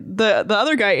answer to the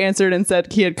other guy answered and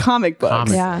said he had comic books,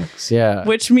 Comic Yeah. books, yeah.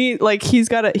 which means like he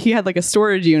had like a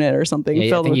storage unit or something. Yeah, I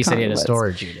filled think with he said he comic had a books.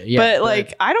 storage unit. Yeah, but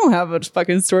like I don't have a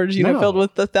fucking storage unit No. filled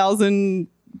with 1,000.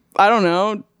 I don't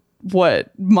know what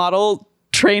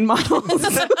train models.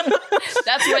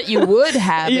 That's what you would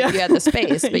have if you had the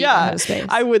space, but you don't yeah, have space.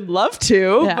 I would love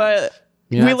to, Yeah. but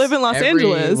Yeah, we live in Los every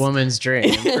Angeles. Woman's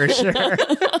dream for sure.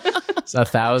 It's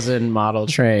 1,000 model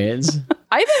trains.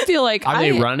 I even feel like Are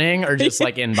they running or just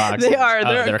like in boxes? They are. Oh,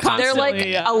 They're they're constantly. like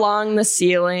Yeah. along the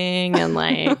ceiling and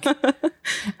like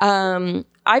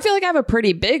I feel like I have a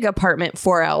pretty big apartment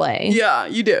for LA. Yeah,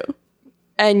 you do.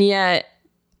 And yet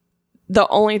the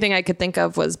only thing I could think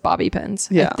of was bobby pins.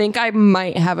 Yeah. I think I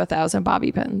might have 1,000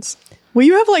 bobby pins. Well,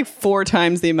 you have like 4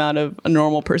 times the amount of a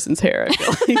normal person's hair. I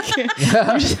feel like you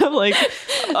just have like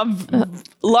a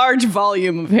large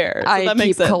volume of hair. So I that keep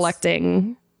makes sense.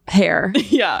 collecting hair,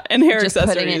 Yeah, and hair just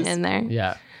accessories. putting it in there.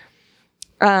 Yeah.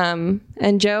 And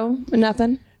Joe,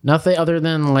 nothing. Nothing other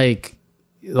than like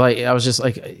I was just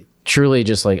like truly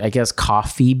just like I guess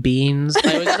coffee beans.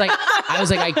 I was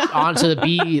like to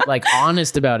be like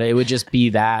honest about it. It would just be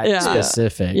that Yeah.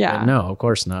 specific. Yeah. But no, of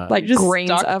course not. Like just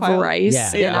grains of stockpile- rice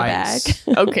Yeah, in rice.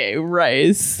 a bag. Okay,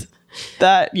 rice.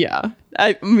 That yeah.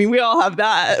 I mean, we all have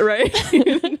that, right?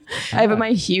 I have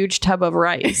my huge tub of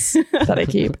rice that I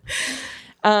keep.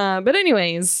 But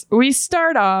anyways, we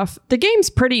start off. The game's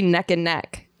pretty neck and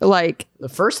neck. Like, the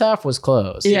first half was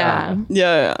close. yeah.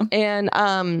 yeah. And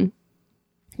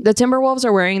the Timberwolves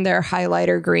are wearing their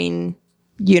highlighter green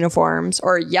uniforms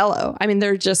or yellow. I mean,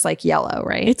 they're just like yellow,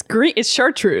 right? It's green. It's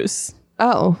chartreuse.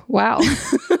 Oh, wow.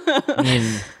 I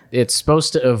mean, it's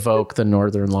supposed to evoke the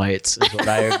Northern Lights, is what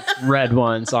I read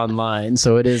once online.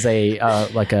 So it is a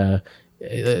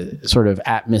sort of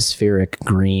atmospheric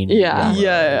green. Yeah. yellow.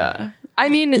 Yeah. I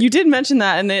mean, You did mention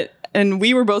that, and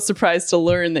we were both surprised to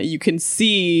learn that you can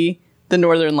see the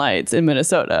Northern Lights in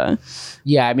Minnesota.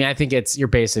 Yeah, I mean, I think you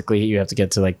have to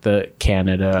get to like the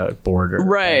Canada border.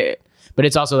 Right. But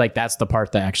it's also like that's the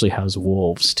part that actually has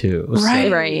wolves too. So,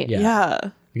 right. Yeah.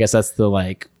 I guess that's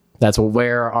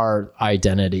where our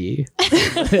identity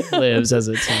lives as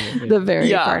a team. the very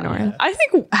Yeah. far north. I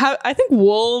think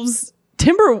wolves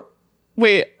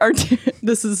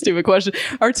this is a stupid question.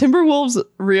 Are Timberwolves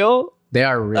real? They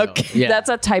are real. Okay. Yeah. That's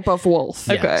a type of wolf.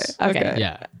 Yes. Okay.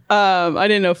 Yeah. I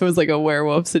didn't know if it was like a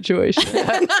werewolf situation.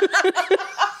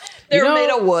 They're made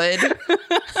of wood.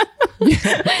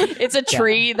 It's a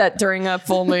tree that during a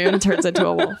full moon turns into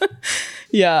a wolf.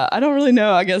 Yeah, I don't really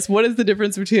know. I guess what is the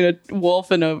difference between a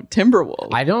wolf and a timber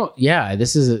wolf? I don't. Yeah.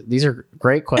 These are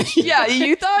great questions. Yeah,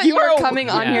 you thought you were coming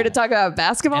on Yeah. here to talk about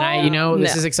basketball? And this No.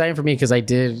 is exciting for me because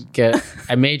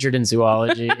I majored in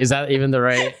zoology. Is that even the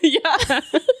right?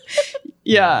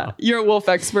 Yeah, you're a wolf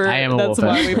expert. I am a That's wolf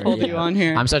why expert, we pulled you yeah. on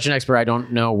here. I'm such an expert. I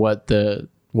don't know what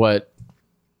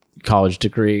college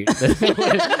degree would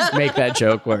make that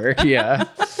joke work. Yeah.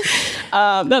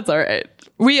 That's all right.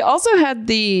 We also had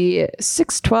the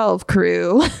 612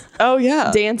 crew Oh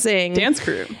yeah, dancing. dance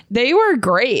crew. They were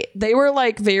great. They were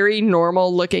like very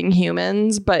normal looking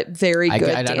humans, but very good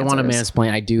I don't want to dancers. mansplain.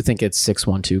 I do think it's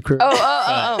 612 crew.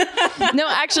 Oh. No,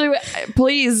 actually,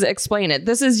 please explain it.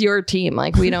 This is your team.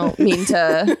 Like, we don't mean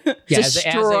to Yeah, as a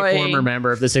destroy. former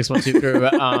member of the 612 crew,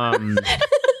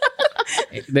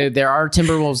 there are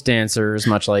Timberwolves dancers,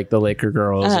 much like the Laker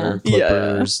girls or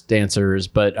Clippers dancers,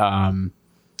 but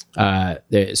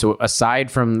so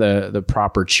aside from the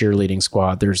proper cheerleading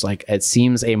squad, there's like it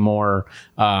seems a more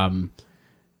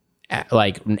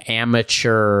like an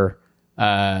amateur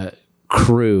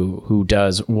crew who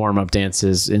does warm-up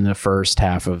dances in the first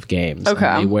half of games. Okay.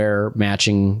 And they wear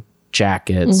matching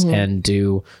jackets and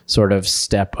do sort of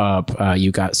step up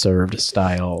you got served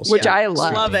styles. Which I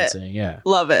love. Love it. Dancing, yeah.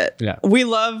 Love it. Yeah. We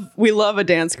love a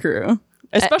dance crew,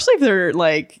 especially if they're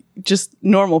like just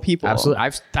normal people. Absolutely.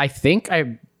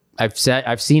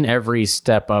 I've seen every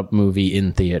Step Up movie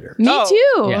in theater. Me too.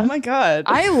 Yeah. Oh my god.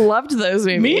 I loved those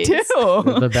movies. Me too.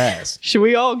 The best. Should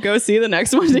we all go see the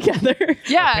next one together?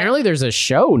 Yeah. Apparently there's a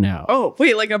show now. Oh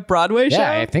wait, like a Broadway show?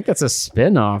 Yeah, I think that's a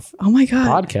spin-off Oh my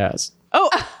god. podcast. Oh,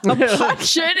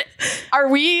 Are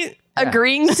we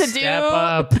agreeing to Step do?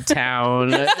 Up Town.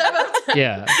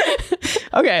 Yeah.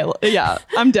 okay. Yeah,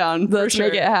 I'm down. for Let's sure.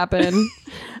 make it happen.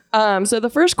 So the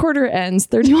first quarter ends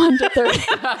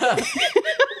 31-30.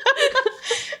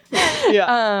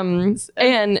 Yeah.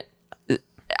 And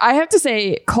I have to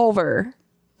say, Culver,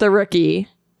 the rookie,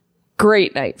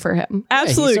 great night for him.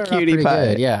 Absolute he started off cutie pretty pie.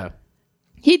 good, yeah.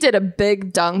 He did a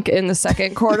big dunk in the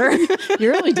second quarter. He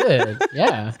really did.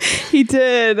 Yeah. He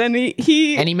did, and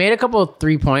he And he made a couple of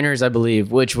 3-pointers, I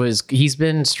believe, which was he's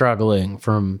been struggling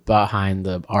from behind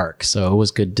the arc. So it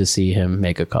was good to see him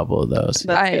make a couple of those.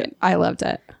 I loved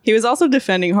it. He was also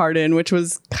defending Harden, which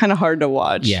was kind of hard to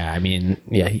watch. Yeah, I mean,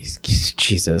 yeah, he's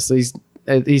Jesus. He's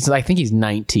I think he's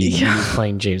 19. Yeah. He's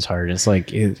playing James Harden. It's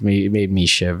like it made me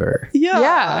shiver.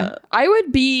 Yeah. I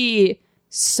would be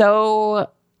so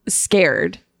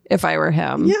scared if I were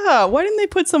him. Yeah. Why didn't they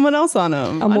put someone else on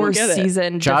him? A I don't more get it.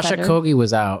 seasoned Josh defender. Okogie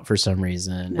was out for some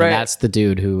reason, and Right. that's the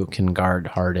dude who can guard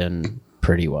Harden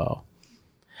pretty well.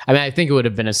 I mean, I think it would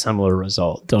have been a similar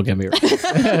result. Don't get me wrong.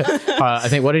 I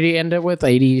think what did he end up with?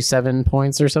 87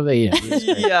 points or something. Yeah, he was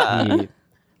great. Yeah.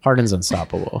 Harden's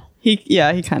unstoppable. He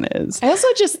kind of is. I also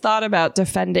just thought about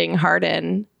defending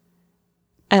Harden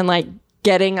and like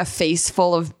getting a face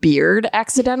full of beard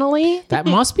accidentally. That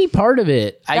must be part of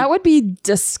it. That would be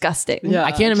disgusting. Yeah.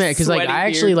 I can't imagine because like Sweaty I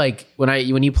actually beard. like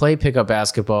when you play pickup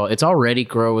basketball, it's already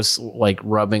gross like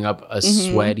rubbing up a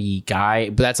sweaty guy,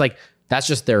 but that's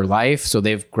just their life, so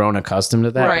they've grown accustomed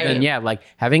to that. Right. And yeah, like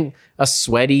having a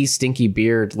sweaty, stinky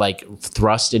beard like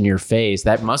thrust in your face,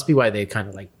 that must be why they kind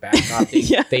of like back off.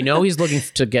 They know he's looking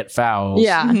to get fouls.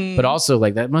 Yeah. But also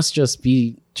like that must just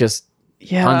be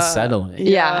Yeah. unsettling.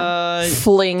 Yeah.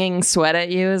 Flinging sweat at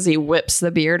you as he whips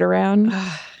the beard around.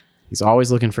 He's always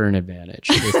looking for an advantage.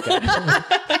 This guy.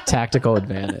 Tactical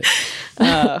advantage.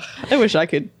 I wish I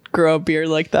could grow a beard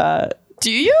like that.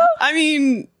 Do you? I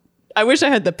mean, I wish I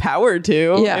had the power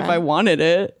to Yeah. if I wanted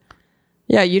it.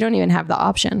 Yeah, you don't even have the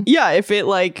option. Yeah, if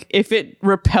it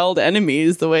repelled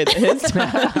enemies the way that his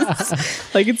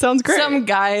does. Like it sounds great. Some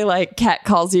guy like cat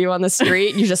calls you on the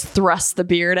street and you just thrust the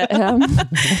beard at him.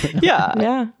 yeah.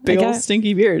 Yeah, Big I old get it.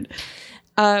 stinky beard.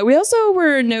 We also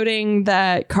were noting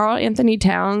that Karl Anthony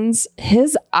Towns,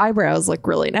 his eyebrows look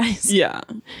really nice. Yeah.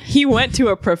 He went to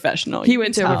a professional. He you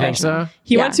went can to a tell. I think so.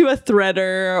 He Yeah. went to a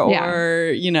threader Yeah. or,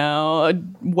 a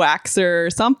waxer or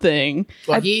something.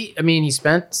 Well, he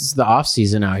spent the off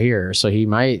season out here, so he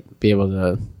might be able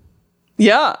to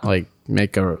Yeah. like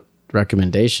make a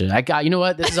recommendation. You know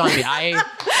what? This is on me.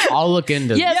 I'll look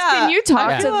into Yes, this. can you talk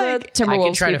I to feel the like Timberwolves I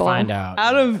can try people? to find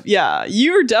out.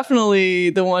 You're definitely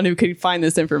the one who could find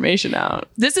this information out.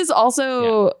 This is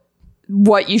also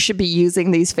what you should be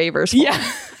using these favors for.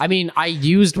 Yeah. I mean, I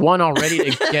used one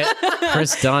already to get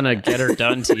Chris Dunn a Get Her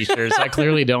Done t-shirt. So I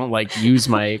clearly don't like use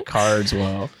my cards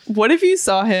well. What if you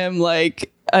saw him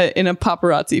like in a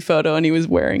paparazzi photo and he was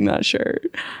wearing that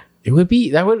shirt? I'd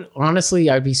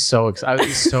be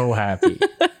so happy.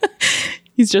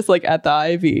 He's just like at the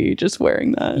Ivy, just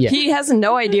wearing that. Yeah. He has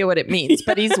no idea what it means,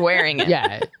 but he's wearing it.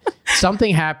 Yeah.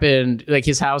 Something happened, like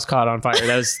his house caught on fire.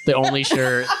 That was the only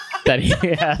shirt that he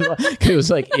had. It was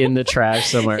like in the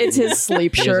trash somewhere. It's his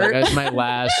sleep He was like, shirt. that's my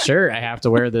last shirt. I have to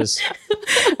wear this.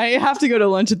 I have to go to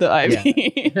lunch at the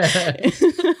Ivy.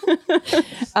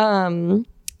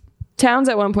 Towns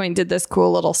at one point did this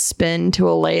cool little spin to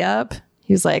a layup.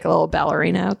 He was like a little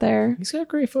ballerina out there. He's got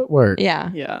great footwork.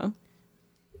 Yeah. Yeah.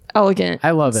 Elegant.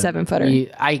 I love it.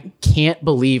 7-footer. I can't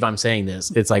believe I'm saying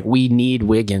this. It's like we need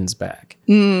Wiggins back.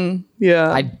 Yeah.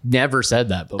 I never said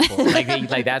that before.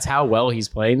 like that's how well he's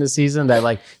playing this season. That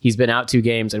like he's been out 2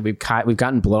 games and we've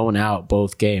gotten blown out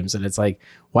both games, and it's like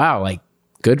wow, like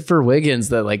good for Wiggins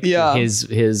that like Yeah.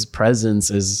 his presence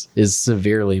is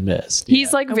severely missed.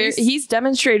 He's like he's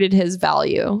demonstrated his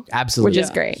value. Absolutely, which is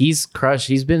great. He's crushed.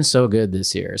 He's been so good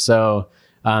this year. So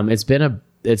it's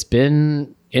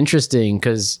been interesting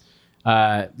because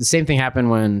the same thing happened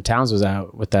when Towns was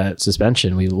out with that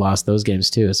suspension. We lost those games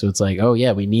too. So it's like, oh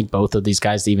yeah, we need both of these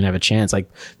guys to even have a chance. Like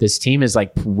this team is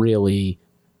like really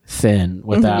thin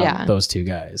without Yeah. those two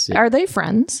guys. Yeah. Are they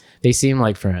friends? They seem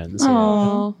like friends. Yeah.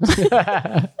 Oh.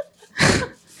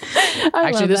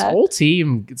 Actually, this whole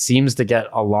team seems to get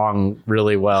along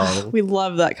really well. We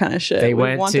love that kind of shit. They We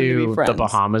went want them be to the friends.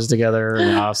 Bahamas together in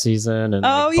the off season and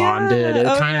like, bonded. It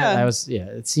kind of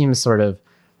it seems sort of.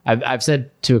 I've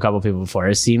said to a couple people before,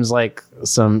 it seems like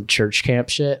some church camp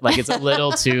shit. Like it's a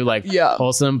little too like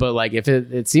wholesome, but like if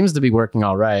it seems to be working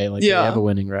all right. Like they have a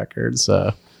winning record,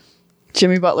 so.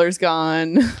 Jimmy Butler's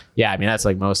gone. Yeah, I mean that's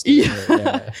like most. Of it,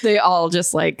 yeah. They all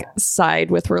just like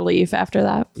sighed with relief after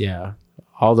that. Yeah.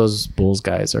 All those Bulls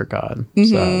guys are gone.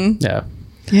 Mm-hmm. So yeah.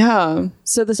 Yeah.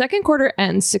 So the second quarter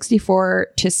ends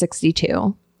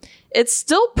 64-62. It's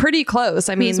still pretty close.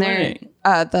 I mean, they're winning?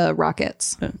 the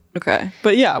Rockets. Okay.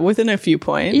 But yeah, within a few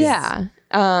points. Yeah.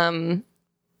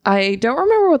 I don't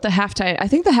remember what the halftime. I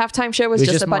think the halftime show was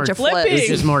just a bunch of flipping. flips. It was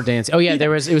just more dancing. Oh yeah, it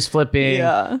was flipping.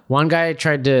 Yeah. One guy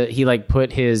he like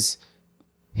put his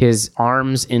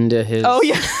arms into his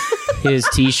his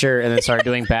t-shirt and then started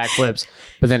doing backflips.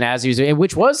 But then as he was doing,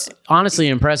 which was honestly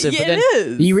impressive. But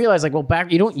then you realize like, well,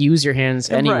 you don't use your hands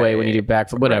anyway when you do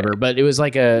backflip, whatever. Right. But it was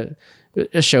like a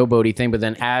showboaty thing. But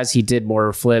then as he did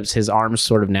more flips, his arms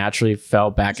sort of naturally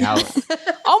fell back out.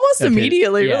 Almost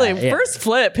immediately, Yeah, really. yeah. First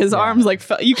flip, his arms like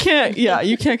fell. You can't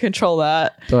control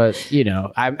that. But you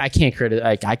know, I can't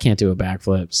I can't do a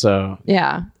backflip. So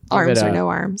Yeah. Arms it or up. no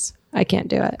arms. I can't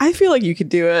do it. I feel like you could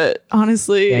do it,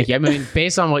 honestly. thank you. I mean,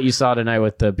 based on what you saw tonight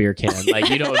with the beer can, like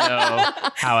you don't know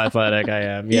how athletic I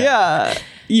am. Yeah.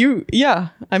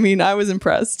 I mean, I was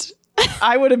impressed.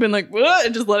 I would have been like, "What?"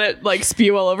 and just let it like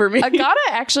spew all over me. Agata,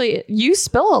 actually, you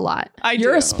spill a lot.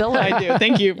 You're a spiller. I do.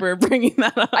 Thank you for bringing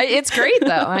that up. It's great though.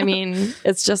 I mean,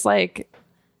 it's just like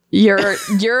your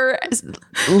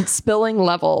spilling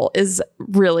level is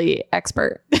really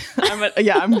expert.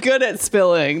 I'm good at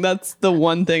spilling. That's the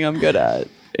one thing I'm good at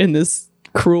in this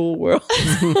cruel world.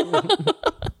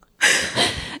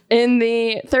 In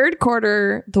the third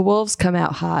quarter, the Wolves come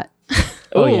out hot.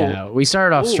 Oh yeah, we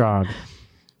started off strong.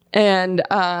 And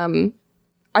I'm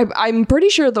pretty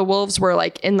sure the Wolves were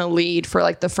like in the lead for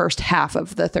like the first half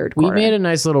of the third quarter. We made a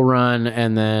nice little run,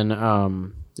 and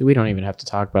then we don't even have to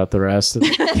talk about the rest. Should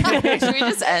we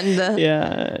just end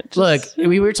the... Look,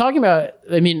 we were talking about.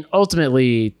 I mean,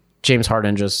 ultimately, James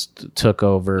Harden just took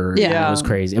over. Yeah. It was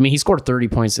crazy. I mean, he scored 30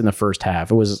 points in the first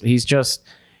half.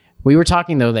 We were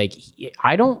talking though, like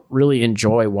I don't really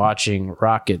enjoy watching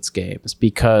Rockets games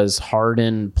because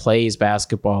Harden plays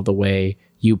basketball the way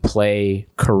you play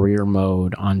career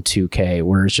mode on 2K,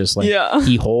 where it's just like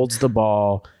he holds the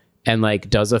ball and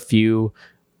like does a few,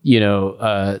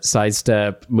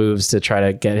 sidestep moves to try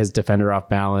to get his defender off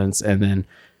balance, and then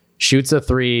shoots a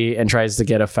three and tries to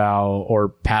get a foul or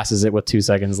passes it with 2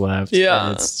 seconds left. Yeah.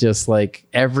 And it's just like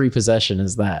every possession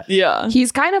is that. Yeah.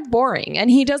 He's kind of boring and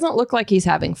he doesn't look like he's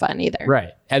having fun either.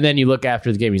 Right. And then you look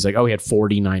after the game, he's like, oh, he had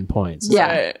 49 points.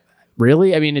 Yeah. Right.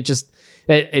 Really? I mean,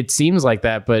 it seems like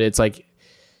that, but it's like,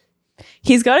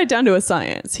 He's got it down to a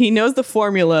science. He knows the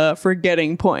formula for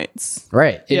getting points.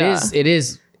 right. Yeah.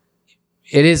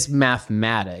 It is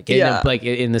mathematic.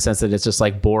 In the sense that it's just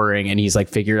like boring and he's like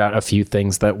figured out a few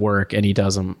things that work and he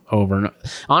does them over and over.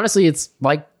 Honestly, it's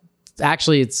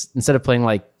instead of playing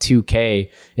like 2K,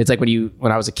 it's like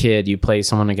when I was a kid, you play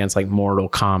someone against like Mortal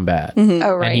Kombat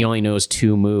Oh, right. and he only knows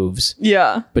 2 moves,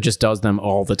 Yeah. but just does them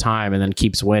all the time and then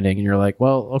keeps winning. And you're like,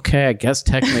 well, okay, I guess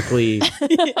technically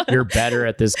you're better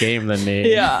at this game than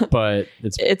me. Yeah. But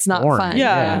It's not boring. fun.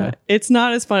 Yeah. It's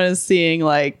not as fun as seeing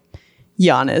like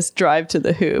Giannis drive to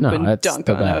the hoop No, and that's dunk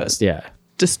the on best. Yeah.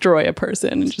 destroy a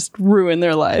person and just ruin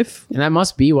their life. And that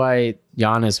must be why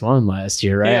Giannis won last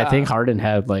year, right? Yeah. I think Harden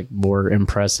had like more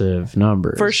impressive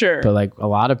numbers. For sure. But like a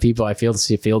lot of people I feel the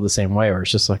same way, where it's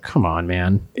just like, come on,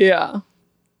 man. Yeah.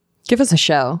 Give us a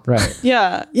show. Right.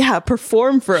 Yeah. Yeah.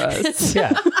 Perform for us.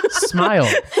 Yeah. Smile.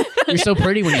 You're so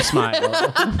pretty when you smile.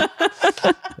 That's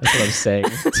what I'm saying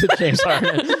to James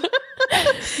Harden.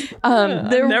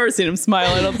 I've never seen him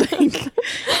smile, I don't think.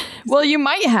 Well, you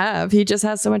might have. He just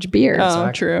has so much beard.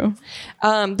 Oh, true.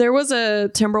 There was a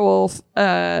Timberwolf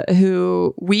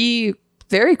who we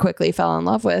very quickly fell in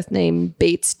love with, named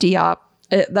Bates Diop.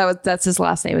 That's his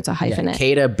last name. It's a hyphenate.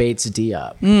 Keita Bates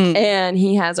Diop. And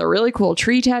he has a really cool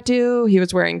tree tattoo. He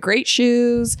was wearing great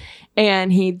shoes.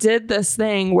 And he did this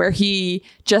thing where he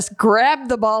just grabbed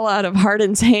the ball out of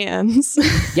Harden's hands.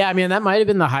 Yeah, I mean, that might have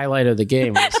been the highlight of the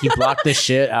game. Was he blocked the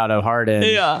shit out of Harden.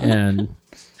 Yeah. And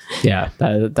yeah,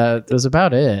 that was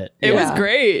about it. It was Yeah.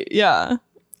 great. Yeah.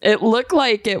 It looked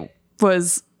like it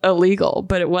was illegal,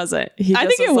 but it wasn't. I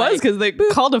think it was because they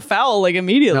called a foul like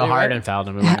immediately. No, right? Harden fouled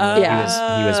him. He was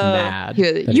mad. He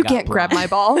was, that he you got can't grab blocked." my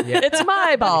ball. It's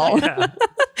my ball.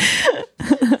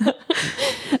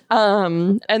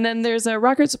 And then there's a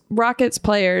Rockets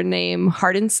player named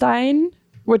Hardenstein,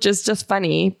 which is just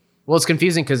funny. Well, it's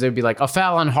confusing because they'd be like, a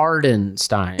foul on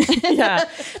Hardenstein. Yeah.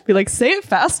 Be like, say it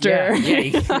faster.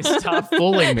 Stop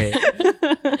fooling me.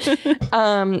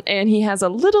 And he has a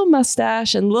little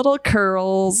mustache and little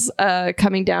curls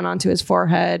coming down onto his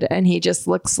forehead, and he just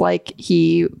looks like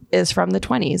he is from the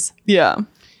 20s. Yeah.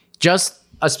 Just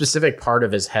a specific part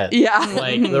of his head. Yeah.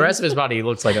 Like the rest of his body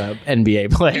looks like an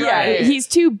NBA player. Yeah, Right. he's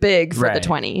too big for the Right.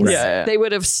 20s. Right. Yeah. They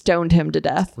would have stoned him to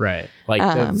death. Right. Like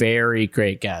the very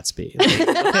great Gatsby.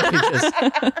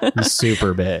 Like, he's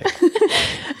super big.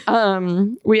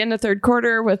 We end the third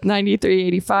quarter with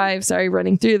 93-85. Sorry,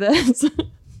 running through this.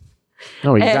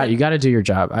 No, you got to do your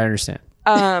job. I understand.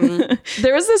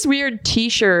 There was this weird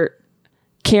t-shirt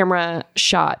camera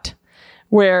shot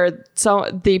where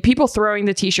the people throwing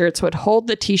the t-shirts would hold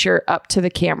the t-shirt up to the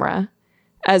camera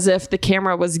as if the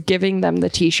camera was giving them the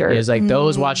t-shirt. It was like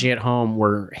those watching at home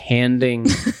were handing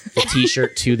the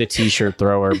t-shirt to the t-shirt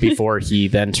thrower before he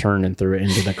then turned and threw it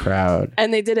into the crowd.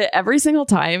 And they did it every single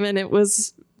time, and it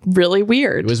was really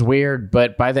weird. It was weird,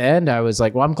 but by the end I was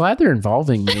like, well, I'm glad they're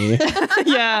involving me.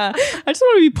 Yeah. I just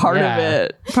want to be part of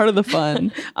it, part of the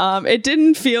fun. It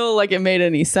didn't feel like it made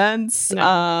any sense.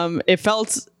 It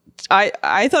felt,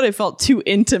 I thought it felt too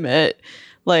intimate.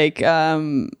 Like I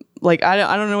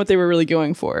don't know what they were really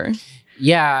going for.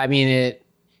 Yeah, I mean,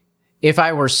 if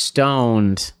I were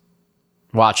stoned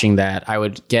watching that, I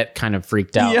would get kind of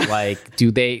freaked out. Yeah. Like,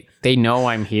 do they know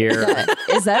I'm here?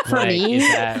 Is that for Like, me? is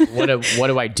that what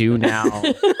do I do now?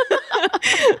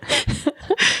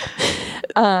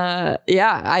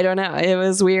 Yeah, I don't know. It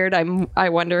was weird. I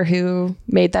wonder who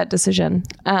made that decision.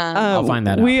 I'll find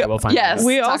that out. We'll find yes. that out.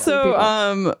 We Talk to the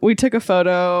also we took a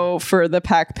photo for the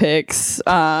pack pics,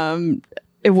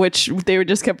 in which they were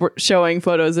just kept showing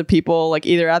photos of people like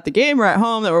either at the game or at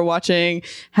home that were watching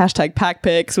 #pack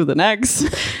pics with an X. We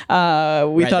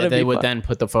Right, thought that they would then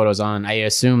put the photos on. I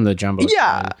assume the jumbo.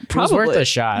 Yeah, it was worth probably. a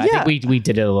shot. Yeah. I think we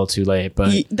did it a little too late,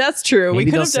 but that's true. We maybe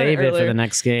could they'll have done save it for earlier. the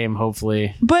next game.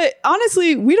 Hopefully, But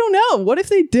honestly, we don't know. What if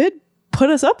they did put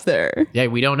us up there? yeah,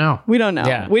 we don't know. We don't know.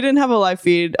 Yeah. We didn't have a live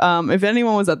feed. If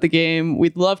anyone was at the game,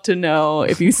 we'd love to know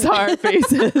if you saw our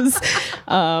faces.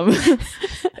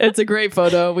 It's a great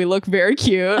photo. We look very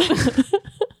cute.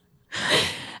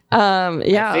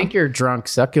 Yeah. I think your drunk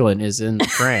succulent is in the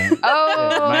frame.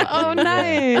 Oh,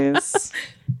 nice.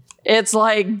 It's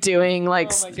like doing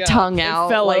like Oh my God. tongue It out,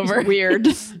 fell like over. weird.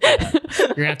 You're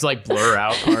gonna have to like blur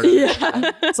out part of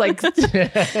it. It's like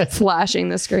flashing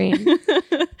the screen.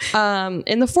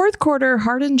 In the fourth quarter,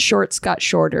 Harden's shorts got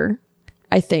shorter,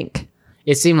 I think.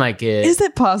 It seemed like it. Is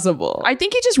it possible? I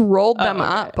think he just rolled them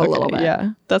up a little bit.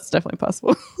 Yeah, that's definitely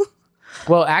possible.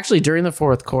 Well, actually, during the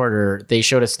fourth quarter, they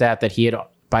showed a stat that he had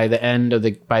by the end of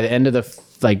the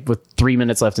like with 3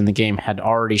 minutes left in the game had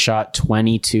already shot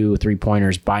 22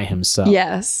 3-pointers by himself.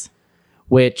 Yes.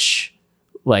 Which,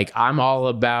 like, I'm all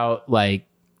about like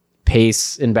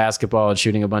pace in basketball and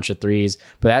shooting a bunch of threes,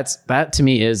 but that to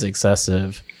me is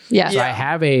excessive. Yes. So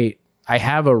I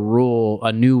have a rule,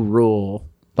 a new rule,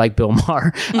 like Bill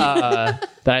Maher, that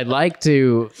I'd like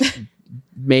to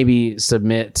maybe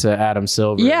submit to Adam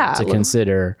Silver to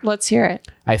consider. Let's hear it.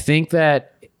 I think that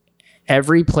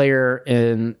every player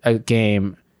in a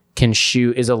game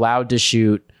is allowed to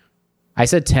shoot. I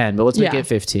said 10, but let's make it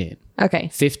 15. Okay.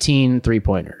 15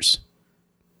 3-pointers.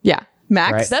 Yeah.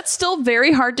 Max? Right. That's still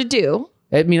very hard to do.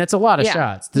 I mean, that's a lot of Yeah.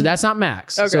 shots. That's not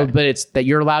max. Okay. So, but it's that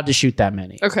you're allowed to shoot that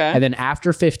many. Okay. And then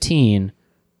after 15,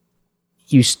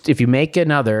 if you make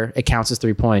another, it counts as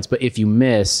 3 points. But if you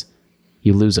miss,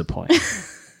 you lose a point.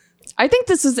 I think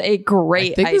this is a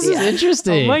great idea. This is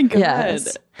interesting. Oh my God.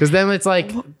 Yes. Because then it's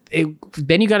like,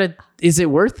 then you got to, is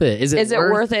it worth it? Is it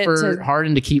worth it for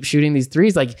Harden to keep shooting these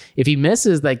threes? Like, if he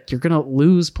misses, like, you're going to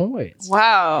lose points.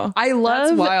 Wow. I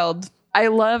That's wild. I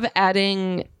love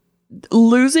adding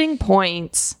losing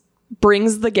points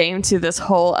brings the game to this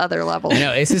whole other level. I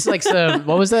know. It's just like some,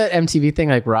 what was that MTV thing?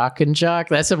 Like Rock and Jock?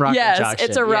 That's some Rock and Jock Yes,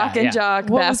 it's shit. a rock and jock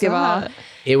What was basketball. that?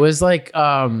 It was like,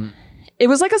 it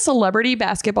was like a celebrity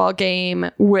basketball game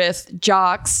with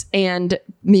jocks and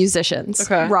musicians.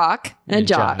 Okay. Rock and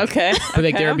jock. Okay. But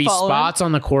like there would I'm be following. spots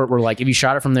on the court where like if you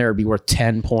shot it from there, it'd be worth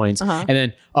 10 points. And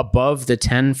then above the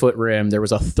 10-foot rim, there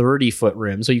was a 30-foot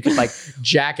rim. So you could like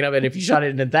jack it up. And if you shot it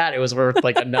into that, it was worth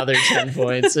like another 10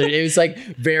 points. So it was like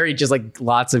very just like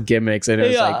lots of gimmicks. And it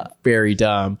was like very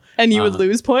dumb. And you would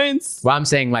lose points? Well, I'm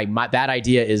saying like that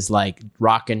idea is like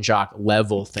rock and jock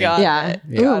level thing. Got Yeah.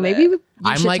 it. Ooh, maybe you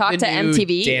I'm should like talk the to new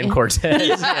MTV. Dan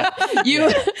Cortez.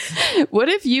 You, what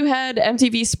if you had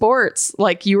MTV Sports?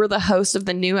 Like you were the host of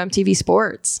the new MTV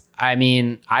Sports. I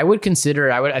mean, I would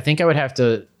consider. I think I would have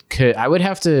to. I would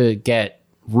have to get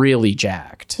really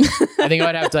jacked. I think I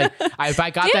would have to like. If I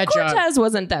got Dan that job, Cortez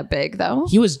wasn't that big though.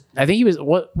 he was. I think he was.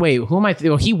 What? Wait, who am I?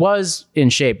 Well, he was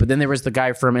in shape, but then there was the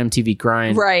guy from MTV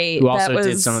Grind, Right, Who also that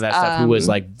did was, some of that stuff. Who was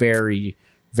like very,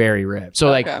 very ripped. So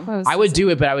like, I would do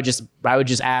it, but I would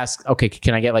just ask. Okay,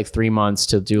 can I get like 3 months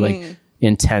to do like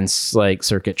intense like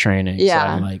circuit training? Yeah. so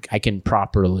I'm like I can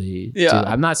properly. Yeah. do it.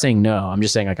 I'm not saying no. I'm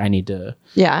just saying like I need to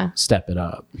Yeah. step it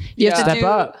up. You have to Step do,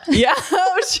 up. Yeah.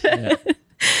 Oh, shit.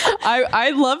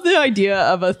 I love the idea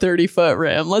of a 30-foot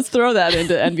rim. Let's throw that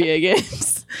into NBA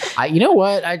games. You know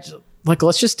what?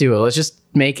 Let's just do it. Let's just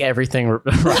make everything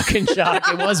rock and jock.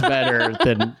 It was better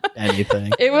than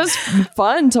anything. It was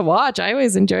fun to watch. I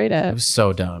always enjoyed It it. was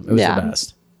so dumb. It was Yeah. the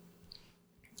best.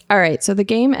 All right, so the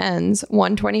game ends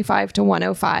 125 to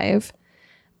 105.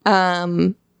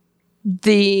 Look,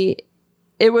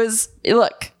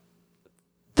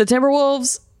 the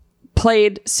Timberwolves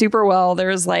played super well. There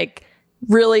was like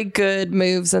really good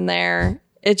moves in there.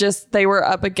 They were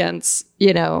up against,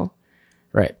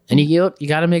 Right. And you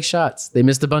got to make shots. They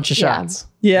missed a bunch of Yeah. shots.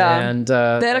 Yeah. And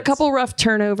they had a couple rough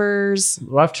turnovers.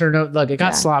 rough turnover. Look, it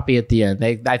got Yeah. sloppy at the end.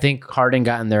 I think Harden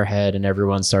got in their head and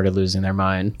everyone started losing their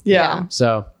mind. Yeah.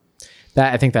 So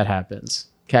I think that happens.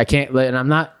 Okay, I can't. And I'm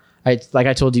not. Like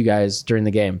I told you guys during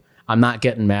the game, I'm not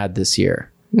getting mad this year.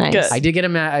 Nice. Good. I did get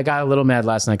mad. I got a little mad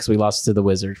last night because we lost to the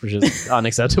Wizards, which is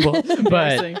unacceptable.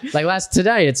 But like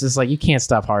tonight, it's just like you can't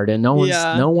stop Harden. No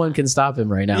one can stop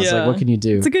him right now. It's like, what can you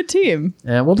do? It's a good team.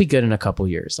 And we'll be good in a couple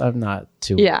years. I'm not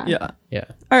too. Yeah. Yeah. Yeah.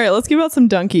 All right, let's give out some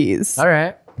donkeys. All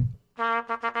right.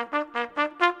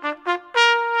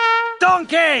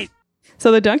 Donkey!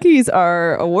 So the donkeys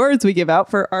are awards we give out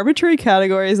for arbitrary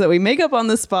categories that we make up on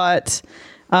the spot.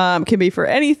 Can be for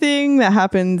anything that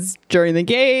happens during the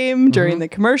game, during the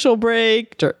commercial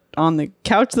break, on the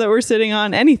couch that we're sitting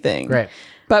on, anything. Great.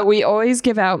 But we always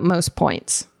give out most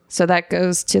points. So that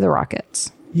goes to the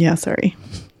Rockets. Yeah, sorry.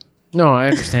 No, I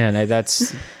understand.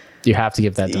 You have to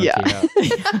give that donkey Yeah.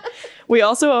 out. We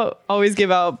also always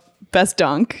give out best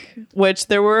dunk, which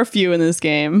there were a few in this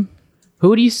game.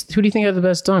 Who do you think had the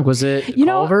best dunk? Was it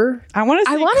Culver? I want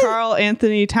to say wanted- Karl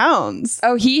Anthony Towns.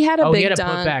 Oh, he had a Oh, big he had a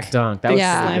dunk. putback dunk. That was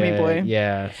Yeah. pretty Slammy good. boy.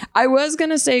 Yeah. I was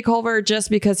going to say Culver just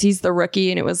because he's the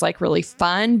rookie and it was like really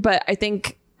fun. But I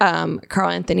think Karl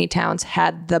Anthony Towns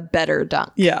had the better dunk.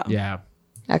 Yeah. Yeah.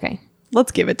 Okay.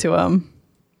 Let's give it to him.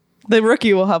 The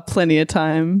rookie will have plenty of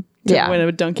time to win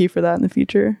a donkey for that in the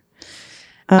future.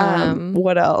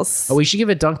 What else? Oh, we should give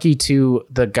a donkey to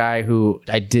the guy who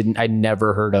I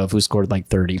never heard of, who scored like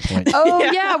 30 points. Oh,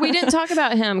 yeah. We didn't talk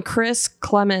about him. Chris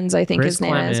Clemens, I think Chris his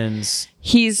name is. Clemens.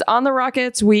 He's on the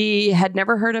Rockets. We had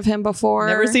never heard of him before.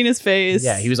 Never seen his face.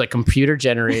 Yeah, he was like computer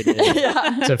generated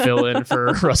to fill in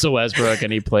for Russell Westbrook,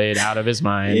 and he played out of his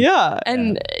mind. Yeah.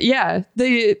 And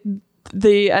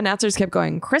the announcers kept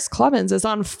going, Chris Clemens is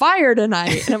on fire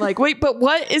tonight. And I'm like, wait, but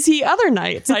what is he other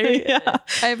nights? I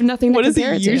have nothing to What does he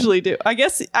compare it to. usually do? I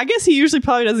guess he usually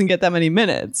probably doesn't get that many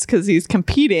minutes because he's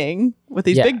competing with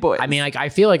these Yeah. big boys. I mean, like I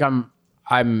feel like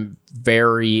I'm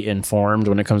very informed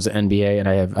when it comes to NBA, and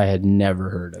I had never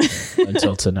heard of it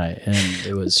until tonight, and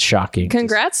it was shocking.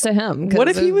 Congrats to him. 'cause what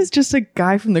if he was just a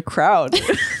guy from the crowd? he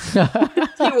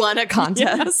won a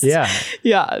contest? Yeah,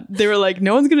 Yeah, they were like,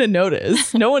 no one's gonna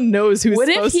notice. No one knows who's What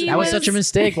if supposed he that was such a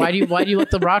mistake. Why do you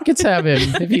let the Rockets have him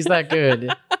if he's that good?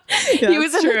 to. He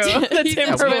was in true. the The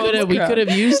Yeah, Timberwolves We crowd. could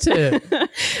have used him.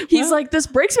 He's like, this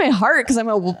breaks my heart because I'm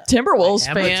a Timberwolves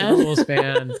I'm a fan. Timberwolves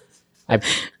fan.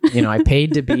 I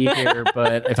paid to be here,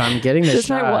 but if I'm getting this Just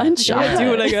my one shot. I do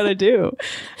what I gotta do.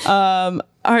 All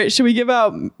right, should we give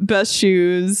out best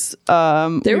shoes?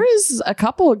 There was a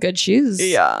couple of good shoes.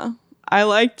 Yeah. I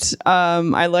liked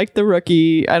the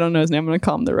rookie. I don't know his name. I'm gonna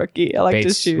call him the rookie. I liked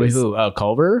his shoes. Wait, who?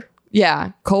 Culver?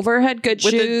 Yeah. Culver had good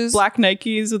With shoes. the black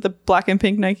Nikes, with the black and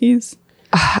pink Nikes.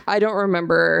 I don't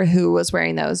remember who was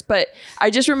wearing those, but I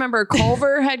just remember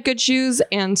Culver had good shoes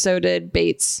and so did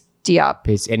Bates Diop.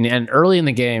 And early in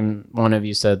the game, one of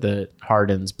you said that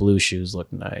Harden's blue shoes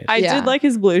looked nice. I Yeah. did like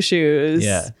his blue shoes.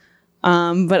 Yeah.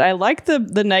 But I like the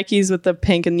Nikes with the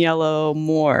pink and yellow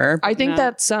more. I think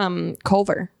that's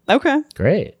Culver. Okay.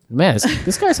 Great. Man,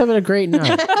 this guy's having a great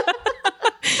night.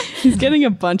 He's getting a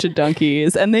bunch of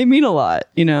Dunkies, and they mean a lot.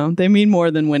 You know, they mean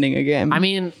more than winning a game. I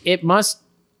mean, it must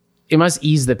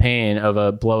ease the pain of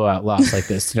a blowout loss like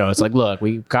this. You know, it's like, look,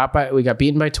 we got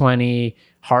beaten by 20.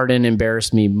 Harden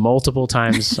embarrassed me multiple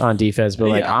times on defense, but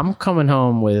like, I'm coming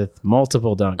home with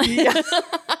multiple dunks.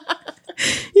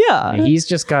 Yeah. And he's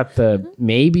just got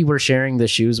maybe we're sharing the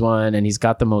shoes one, and he's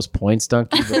got the most points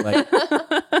dunky, but like,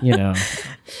 you know.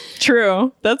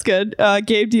 True. That's good.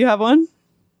 Gabe, do you have one?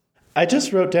 I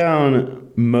just wrote down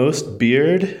most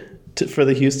beard for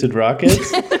the Houston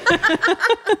Rockets.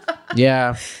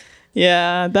 Yeah.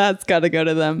 Yeah, that's got to go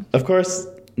to them. Of course,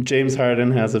 James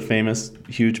Harden has a famous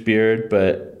huge beard,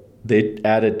 but they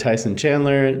added Tyson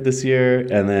Chandler this year,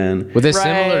 and then with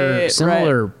a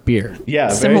similar beard.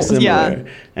 Yeah, very similar. Yeah,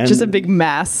 and just a big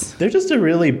mass. They're just a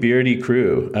really beardy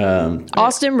crew.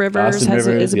 Austin Rivers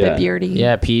is a bit beardy.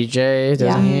 Yeah, PJ,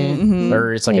 doesn't he? Mm-hmm.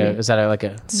 Or it's like is that like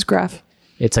a scruff?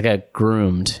 It's like a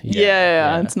groomed.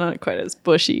 Yeah, it's not quite as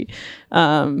bushy.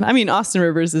 I mean, Austin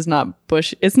Rivers is not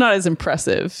bushy. It's not as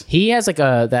impressive. He has like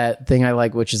that thing I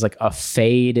like, which is like a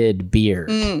faded beard,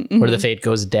 where the fade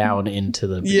goes down into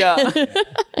the beard. Yeah.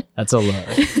 That's a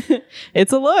look.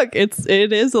 It's a look. It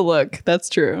is a look. That's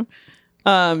true.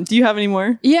 Do you have any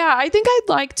more? Yeah, I think I'd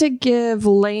like to give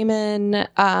Layman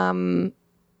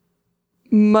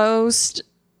most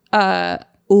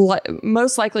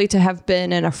likely to have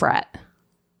been in a frat.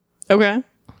 Okay.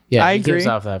 Yeah, I he agree. gives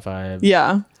off that vibe.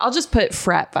 Yeah. I'll just put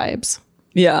frat vibes.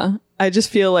 Yeah. I just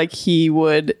feel like he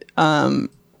would,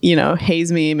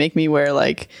 haze me, make me wear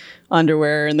like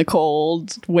underwear in the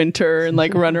cold winter and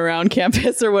like run around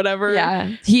campus or whatever.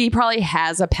 Yeah. He probably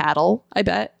has a paddle, I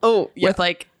bet. Oh, yeah. With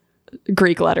like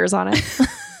Greek letters on it.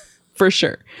 For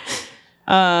sure.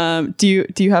 Do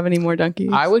you have any more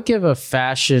Dunkies? I would give a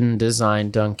fashion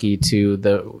design donkey to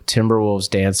the Timberwolves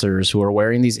dancers who are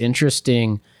wearing these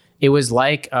interesting. It was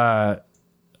like a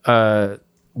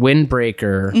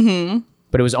windbreaker,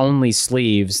 but it was only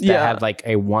sleeves that had like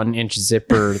a 1-inch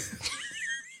zipper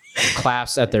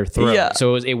clasps at their throat. Yeah.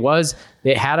 So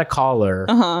it had a collar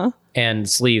and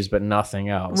sleeves, but nothing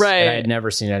else. Right. And I had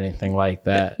never seen anything like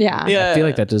that. Yeah. I feel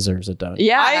like that deserves a dunk.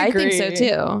 Yeah, I think so agree.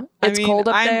 too. It's cold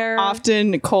up there. I'm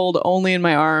often cold only in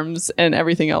my arms, and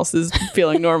everything else is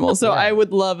feeling normal. So I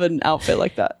would love an outfit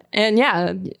like that. And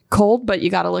yeah, cold, but you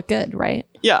got to look good, right?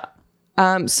 Yeah.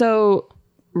 So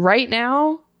right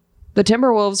now, the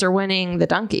Timberwolves are winning the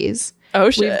Dunkies.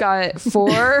 Oh shit. We've got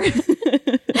 4.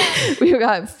 We've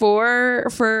got 4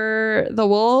 for the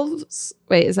Wolves.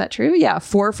 Wait, is that true? Yeah,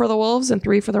 4 for the Wolves and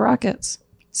 3 for the Rockets.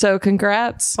 So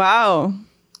congrats. Wow.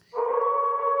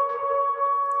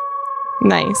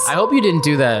 Nice. I hope you didn't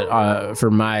do that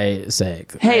for my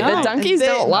sake. Hey, the Dunkies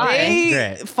don't lie. They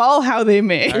Great. fall how they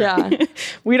may. Yeah.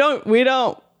 We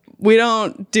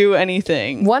don't do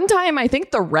anything. One time, I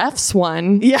think the refs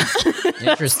won. Yeah.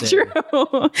 Interesting. True.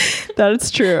 That's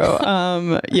true.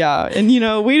 Yeah. And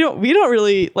we don't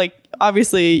really like,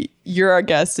 obviously you're our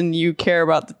guest and you care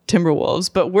about the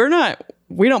Timberwolves, but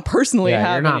we don't personally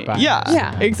have you're not any. biased.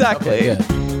 Yeah. Exactly. Okay, good.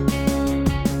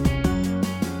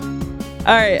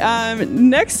 All right.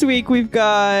 Next week we've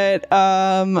got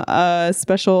a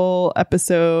special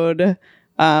episode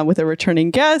with a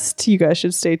returning guest. You guys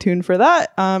should stay tuned for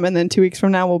that. And then 2 weeks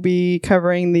from now, we'll be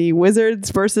covering the Wizards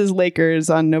versus Lakers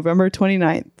on November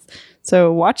 29th.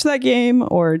 So watch that game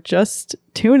or just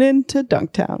tune in to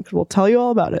Dunktown because we'll tell you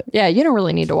all about it. Yeah, you don't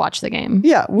really need to watch the game.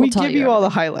 Yeah, we We'll tell give you you all the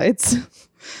highlights.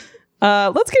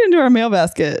 Let's get into our mail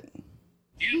basket.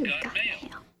 You got mail.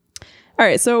 All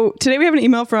right, so today we have an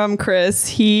email from Chris.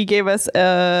 He gave us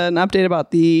an update about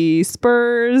the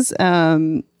Spurs.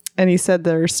 And he said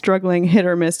they're struggling hit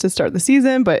or miss to start the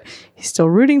season, but he's still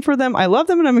rooting for them. I love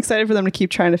them and I'm excited for them to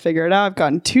keep trying to figure it out. I've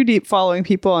gotten too deep following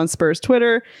people on Spurs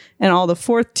Twitter and all the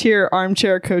 4th tier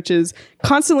armchair coaches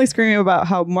constantly screaming about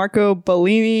how Marco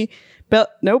Bellinelli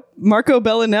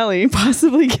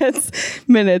possibly gets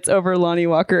minutes over Lonnie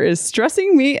Walker is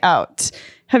stressing me out.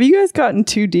 Have you guys gotten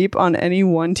too deep on any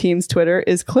one team's Twitter?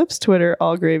 Is Clips Twitter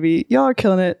all gravy? Y'all are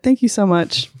killing it. Thank you so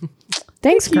much.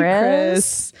 Thanks, Thank you,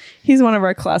 Chris. He's one of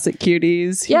our classic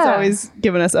cuties. He's Yeah. always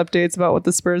giving us updates about what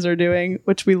the Spurs are doing,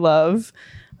 which we love.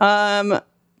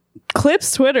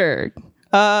 Clips Twitter.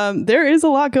 There is a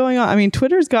lot going on. I mean,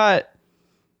 Twitter's got,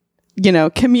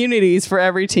 communities for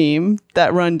every team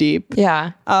that run deep.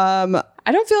 Yeah. I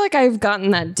don't feel like I've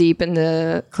gotten that deep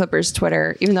into Clippers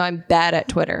Twitter, even though I'm bad at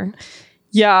Twitter.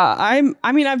 Yeah,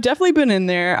 I've definitely been in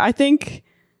there. I think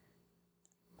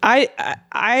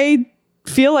I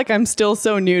feel like I'm still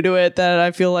so new to it that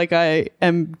I feel like I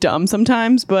am dumb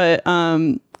sometimes, but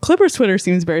Clippers Twitter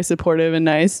seems very supportive and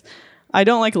nice. I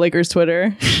don't like Lakers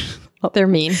Twitter. They're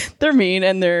mean. They're mean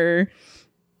and they're...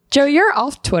 Joe, you're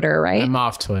off Twitter, right? I'm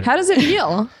off Twitter. How does it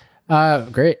feel?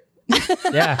 Great.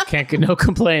 Yeah, can't get no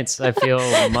complaints. I feel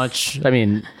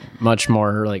much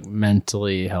more like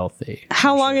mentally healthy.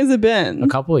 How long has it been? A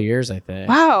couple of years, I think.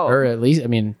 Wow. Or at least,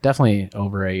 definitely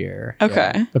over a year.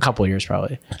 Okay. Yeah. A couple of years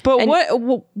probably. But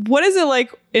what is it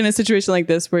like in a situation like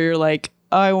this where you're like,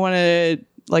 oh, I want to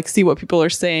like see what people are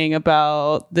saying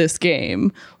about this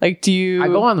game? Like, do you? I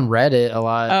go on Reddit a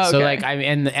lot. Oh, okay. So like I'm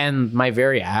and my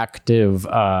very active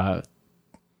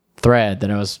thread that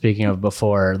I was speaking of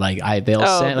before, like they'll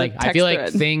send like I feel like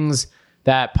thread. things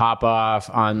that pop off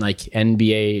on like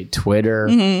NBA Twitter,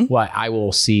 what I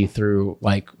will see through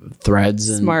like threads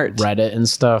and Smart. Reddit and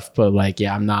stuff. But like,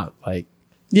 yeah, I'm not like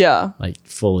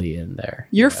fully in there.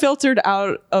 You're filtered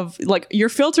out of you're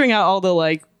filtering out all the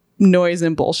like noise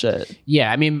and bullshit.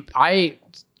 Yeah, I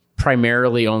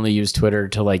primarily only use Twitter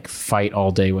to like fight all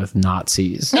day with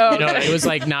Nazis. It was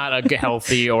like not a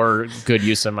healthy or good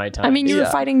use of my time. You were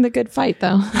fighting the good fight,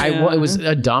 though. It was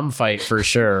a dumb fight for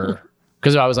sure.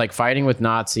 Because I was like fighting with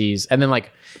Nazis and then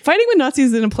like Fighting with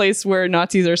Nazis in a place where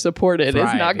Nazis are supported is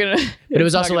not gonna. But it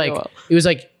was also like it was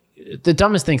like the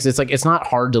dumbest thing. 'Cause it's like it's not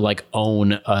hard to like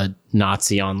own a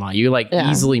Nazi online. You like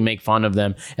easily make fun of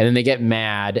them, and then they get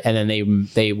mad, and then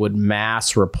they would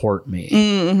mass report me.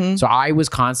 Mm-hmm. So I was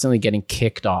constantly getting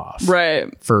kicked off,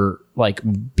 for like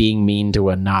being mean to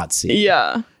a Nazi.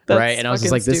 Yeah, right. And I was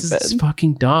just like, this is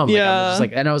fucking dumb. Yeah,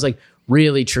 and I was like,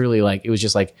 really, truly, like it was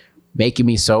just like making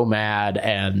me so mad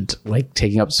and like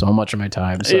taking up so much of my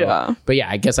time. So, but yeah,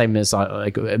 I guess I miss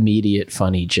like immediate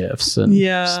funny gifs and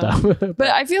stuff. But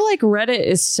I feel like Reddit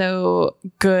is so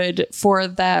good for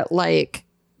that, like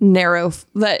narrow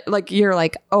that like you're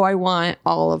like, oh, I want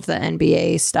all of the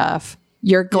NBA stuff.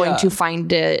 You're going to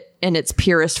find it in its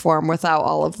purest form without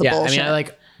all of the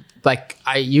bullshit.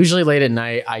 I usually late at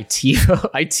night I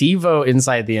TiVo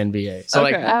inside the NBA. So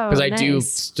because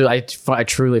I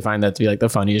truly find that to be like the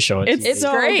funniest show on TV. It's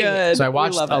so great. Good. So I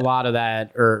watched a lot of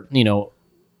that, or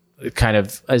kind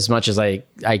of as much as I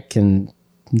can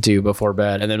do before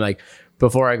bed, and then like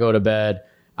before I go to bed,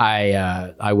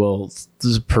 I will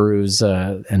peruse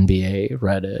NBA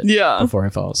Reddit before I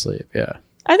fall asleep. Yeah,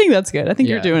 I think that's good. I think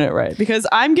you're doing it right, because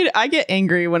I get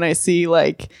angry when I see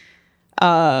like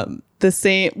the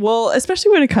same,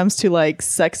 especially when it comes to like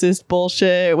sexist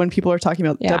bullshit, when people are talking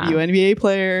about WNBA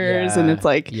players and it's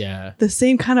like the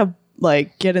same kind of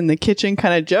like get in the kitchen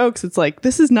kind of jokes. It's like,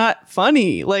 this is not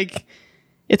funny. Like,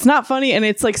 it's not funny, and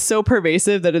it's like so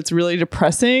pervasive that it's really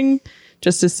depressing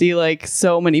just to see like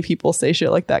so many people say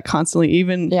shit like that constantly,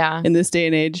 even in this day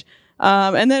and age.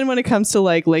 And then when it comes to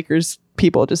like Lakers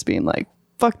people just being like,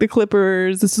 fuck the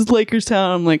Clippers, this is Lakers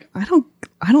town. I'm like,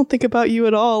 I don't think about you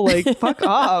at all. Like, fuck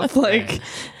off. Like,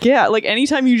 like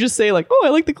anytime you just say like, oh, I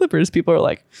like the Clippers, people are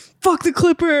like, fuck the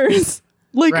Clippers,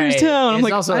 Lakers town. I'm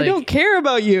like, I don't care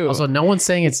about you. Also, no one's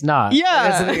saying it's not.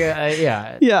 That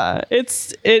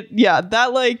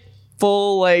like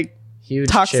full like huge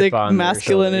toxic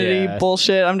masculinity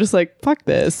bullshit. I'm just like, fuck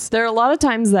this. There are a lot of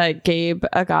times that Gabe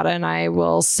Agata and I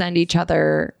will send each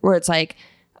other where it's like,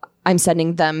 I'm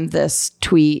sending them this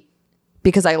tweet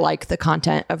because I like the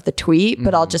content of the tweet,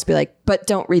 but I'll just be like, but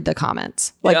don't read the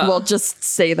comments. Like, we'll just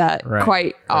say that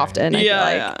quite often. I feel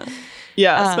like.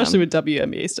 Especially with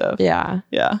WNBA stuff. Yeah.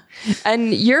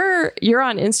 And you're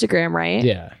on Instagram, right?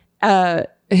 Yeah.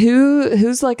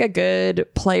 Who's like a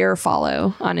good player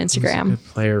follow on Instagram?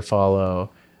 Player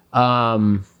follow.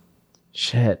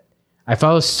 Shit. I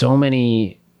follow so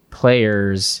many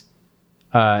players.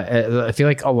 I feel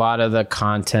like a lot of the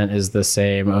content is the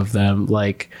same of them.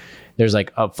 Like there's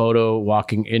like a photo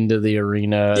walking into the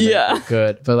arena.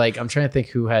 Good. But like, I'm trying to think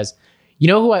who has,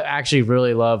 who I actually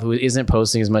really love, who isn't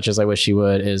posting as much as I wish he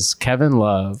would, is Kevin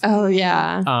Love. Oh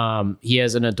yeah. He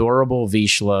has an adorable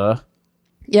Vizsla.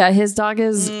 Yeah, his dog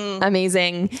is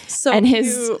amazing. So and cute.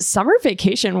 his summer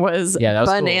vacation was that was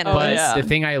bananas. Cool. But the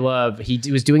thing I love, he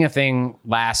was doing a thing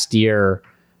last year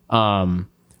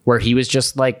where he was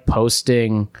just like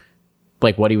posting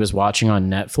like what he was watching on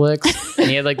Netflix, and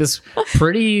he had like this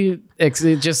pretty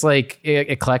just like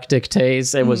eclectic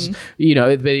taste. It was, but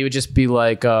he would just be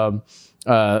like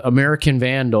American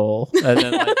Vandal and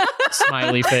then like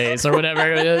smiley face or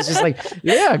whatever. It was just like,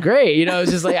 yeah, great. It was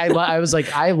just like I was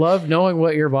like, I love knowing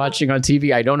what you're watching on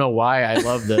TV. I don't know why I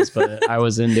love this, but I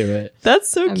was into it. That's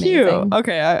so cute.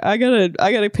 Okay, I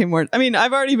gotta pay more. I mean,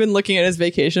 I've already been looking at his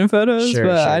vacation photos, but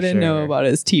I didn't know about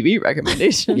his TV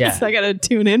recommendations. I gotta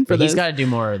tune in for this. He's got to do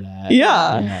more of that.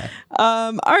 Yeah.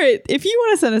 All right. If you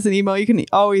want to send us an email, you can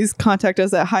always contact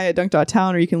us at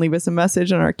hi@dunk.town, or you can leave us a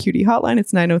message on our cutie hotline.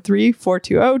 It's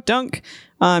 903-420-DUNK.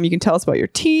 You can tell us about your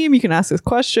team. You can ask us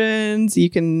questions. You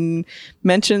can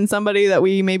mention somebody that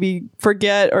we maybe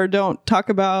forget or don't talk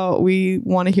about. We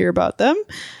want to hear about them.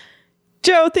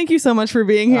 Joe, thank you so much for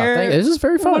being here. This is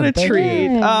very fun. What a treat.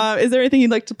 Is there anything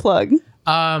you'd like to plug?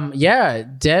 I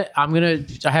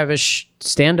have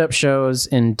stand-up shows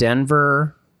in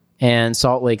Denver and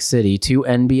Salt Lake City, 2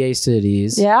 NBA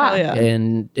cities. Yeah.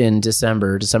 In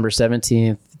December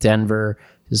 17th, Denver,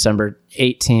 December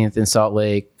 18th in Salt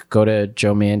Lake. Go to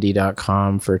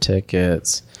joemandy.com for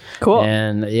tickets. Cool.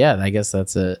 And yeah, I guess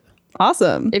that's it.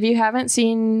 Awesome. If you haven't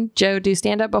seen Joe do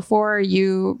stand up before,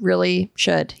 you really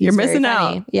should. You're missing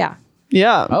out. Yeah.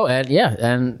 Yeah. Oh,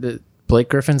 and Blake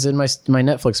Griffin's in my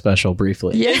Netflix special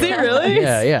briefly. Is he really?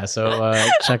 Yeah. So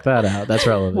check that out. That's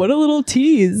relevant. What a little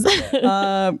tease.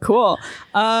 Cool.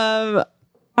 All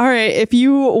right. If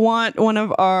you want one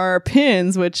of our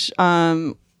pins, which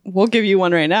we'll give you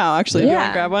one right now, actually, if you want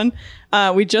to grab one.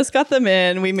 We just got them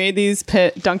in. We made these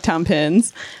Dunktown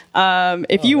pins.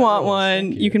 If you want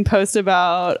one, you can post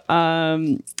about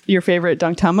your favorite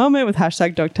Dunktown moment with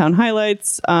hashtag Dunktown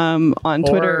highlights on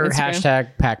Twitter or Instagram. hashtag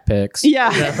pack pics.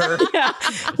 Yeah.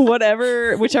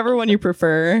 Whatever, whichever one you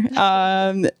prefer.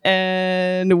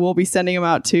 And we'll be sending them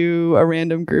out to a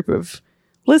random group of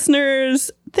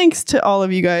listeners. Thanks to all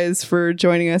of you guys for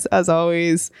joining us as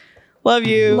always. Love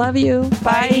you. Love you.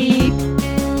 Bye.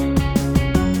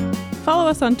 Follow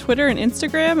us on Twitter and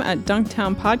Instagram at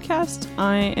Dunktown Podcast.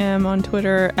 I am on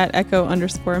Twitter at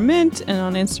Echo_Mint and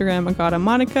on Instagram, Agata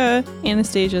Monica.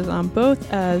 Anastasia's on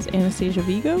both as Anastasia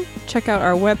Vigo. Check out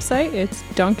our website. It's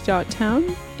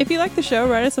dunk.town. If you like the show,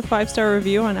 write us a 5-star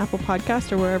review on Apple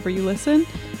Podcast or wherever you listen.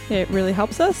 It really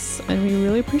helps us and we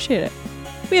really appreciate it.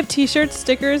 We have t-shirts,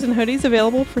 stickers, and hoodies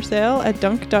available for sale at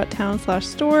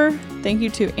dunk.town/store. Thank you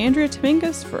to Andrea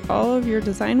Tomingus for all of your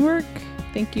design work.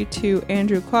 Thank you to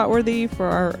Andrew Clotworthy for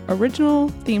our original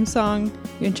theme song.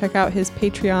 You can check out his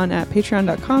Patreon at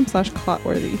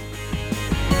patreon.com/Clotworthy.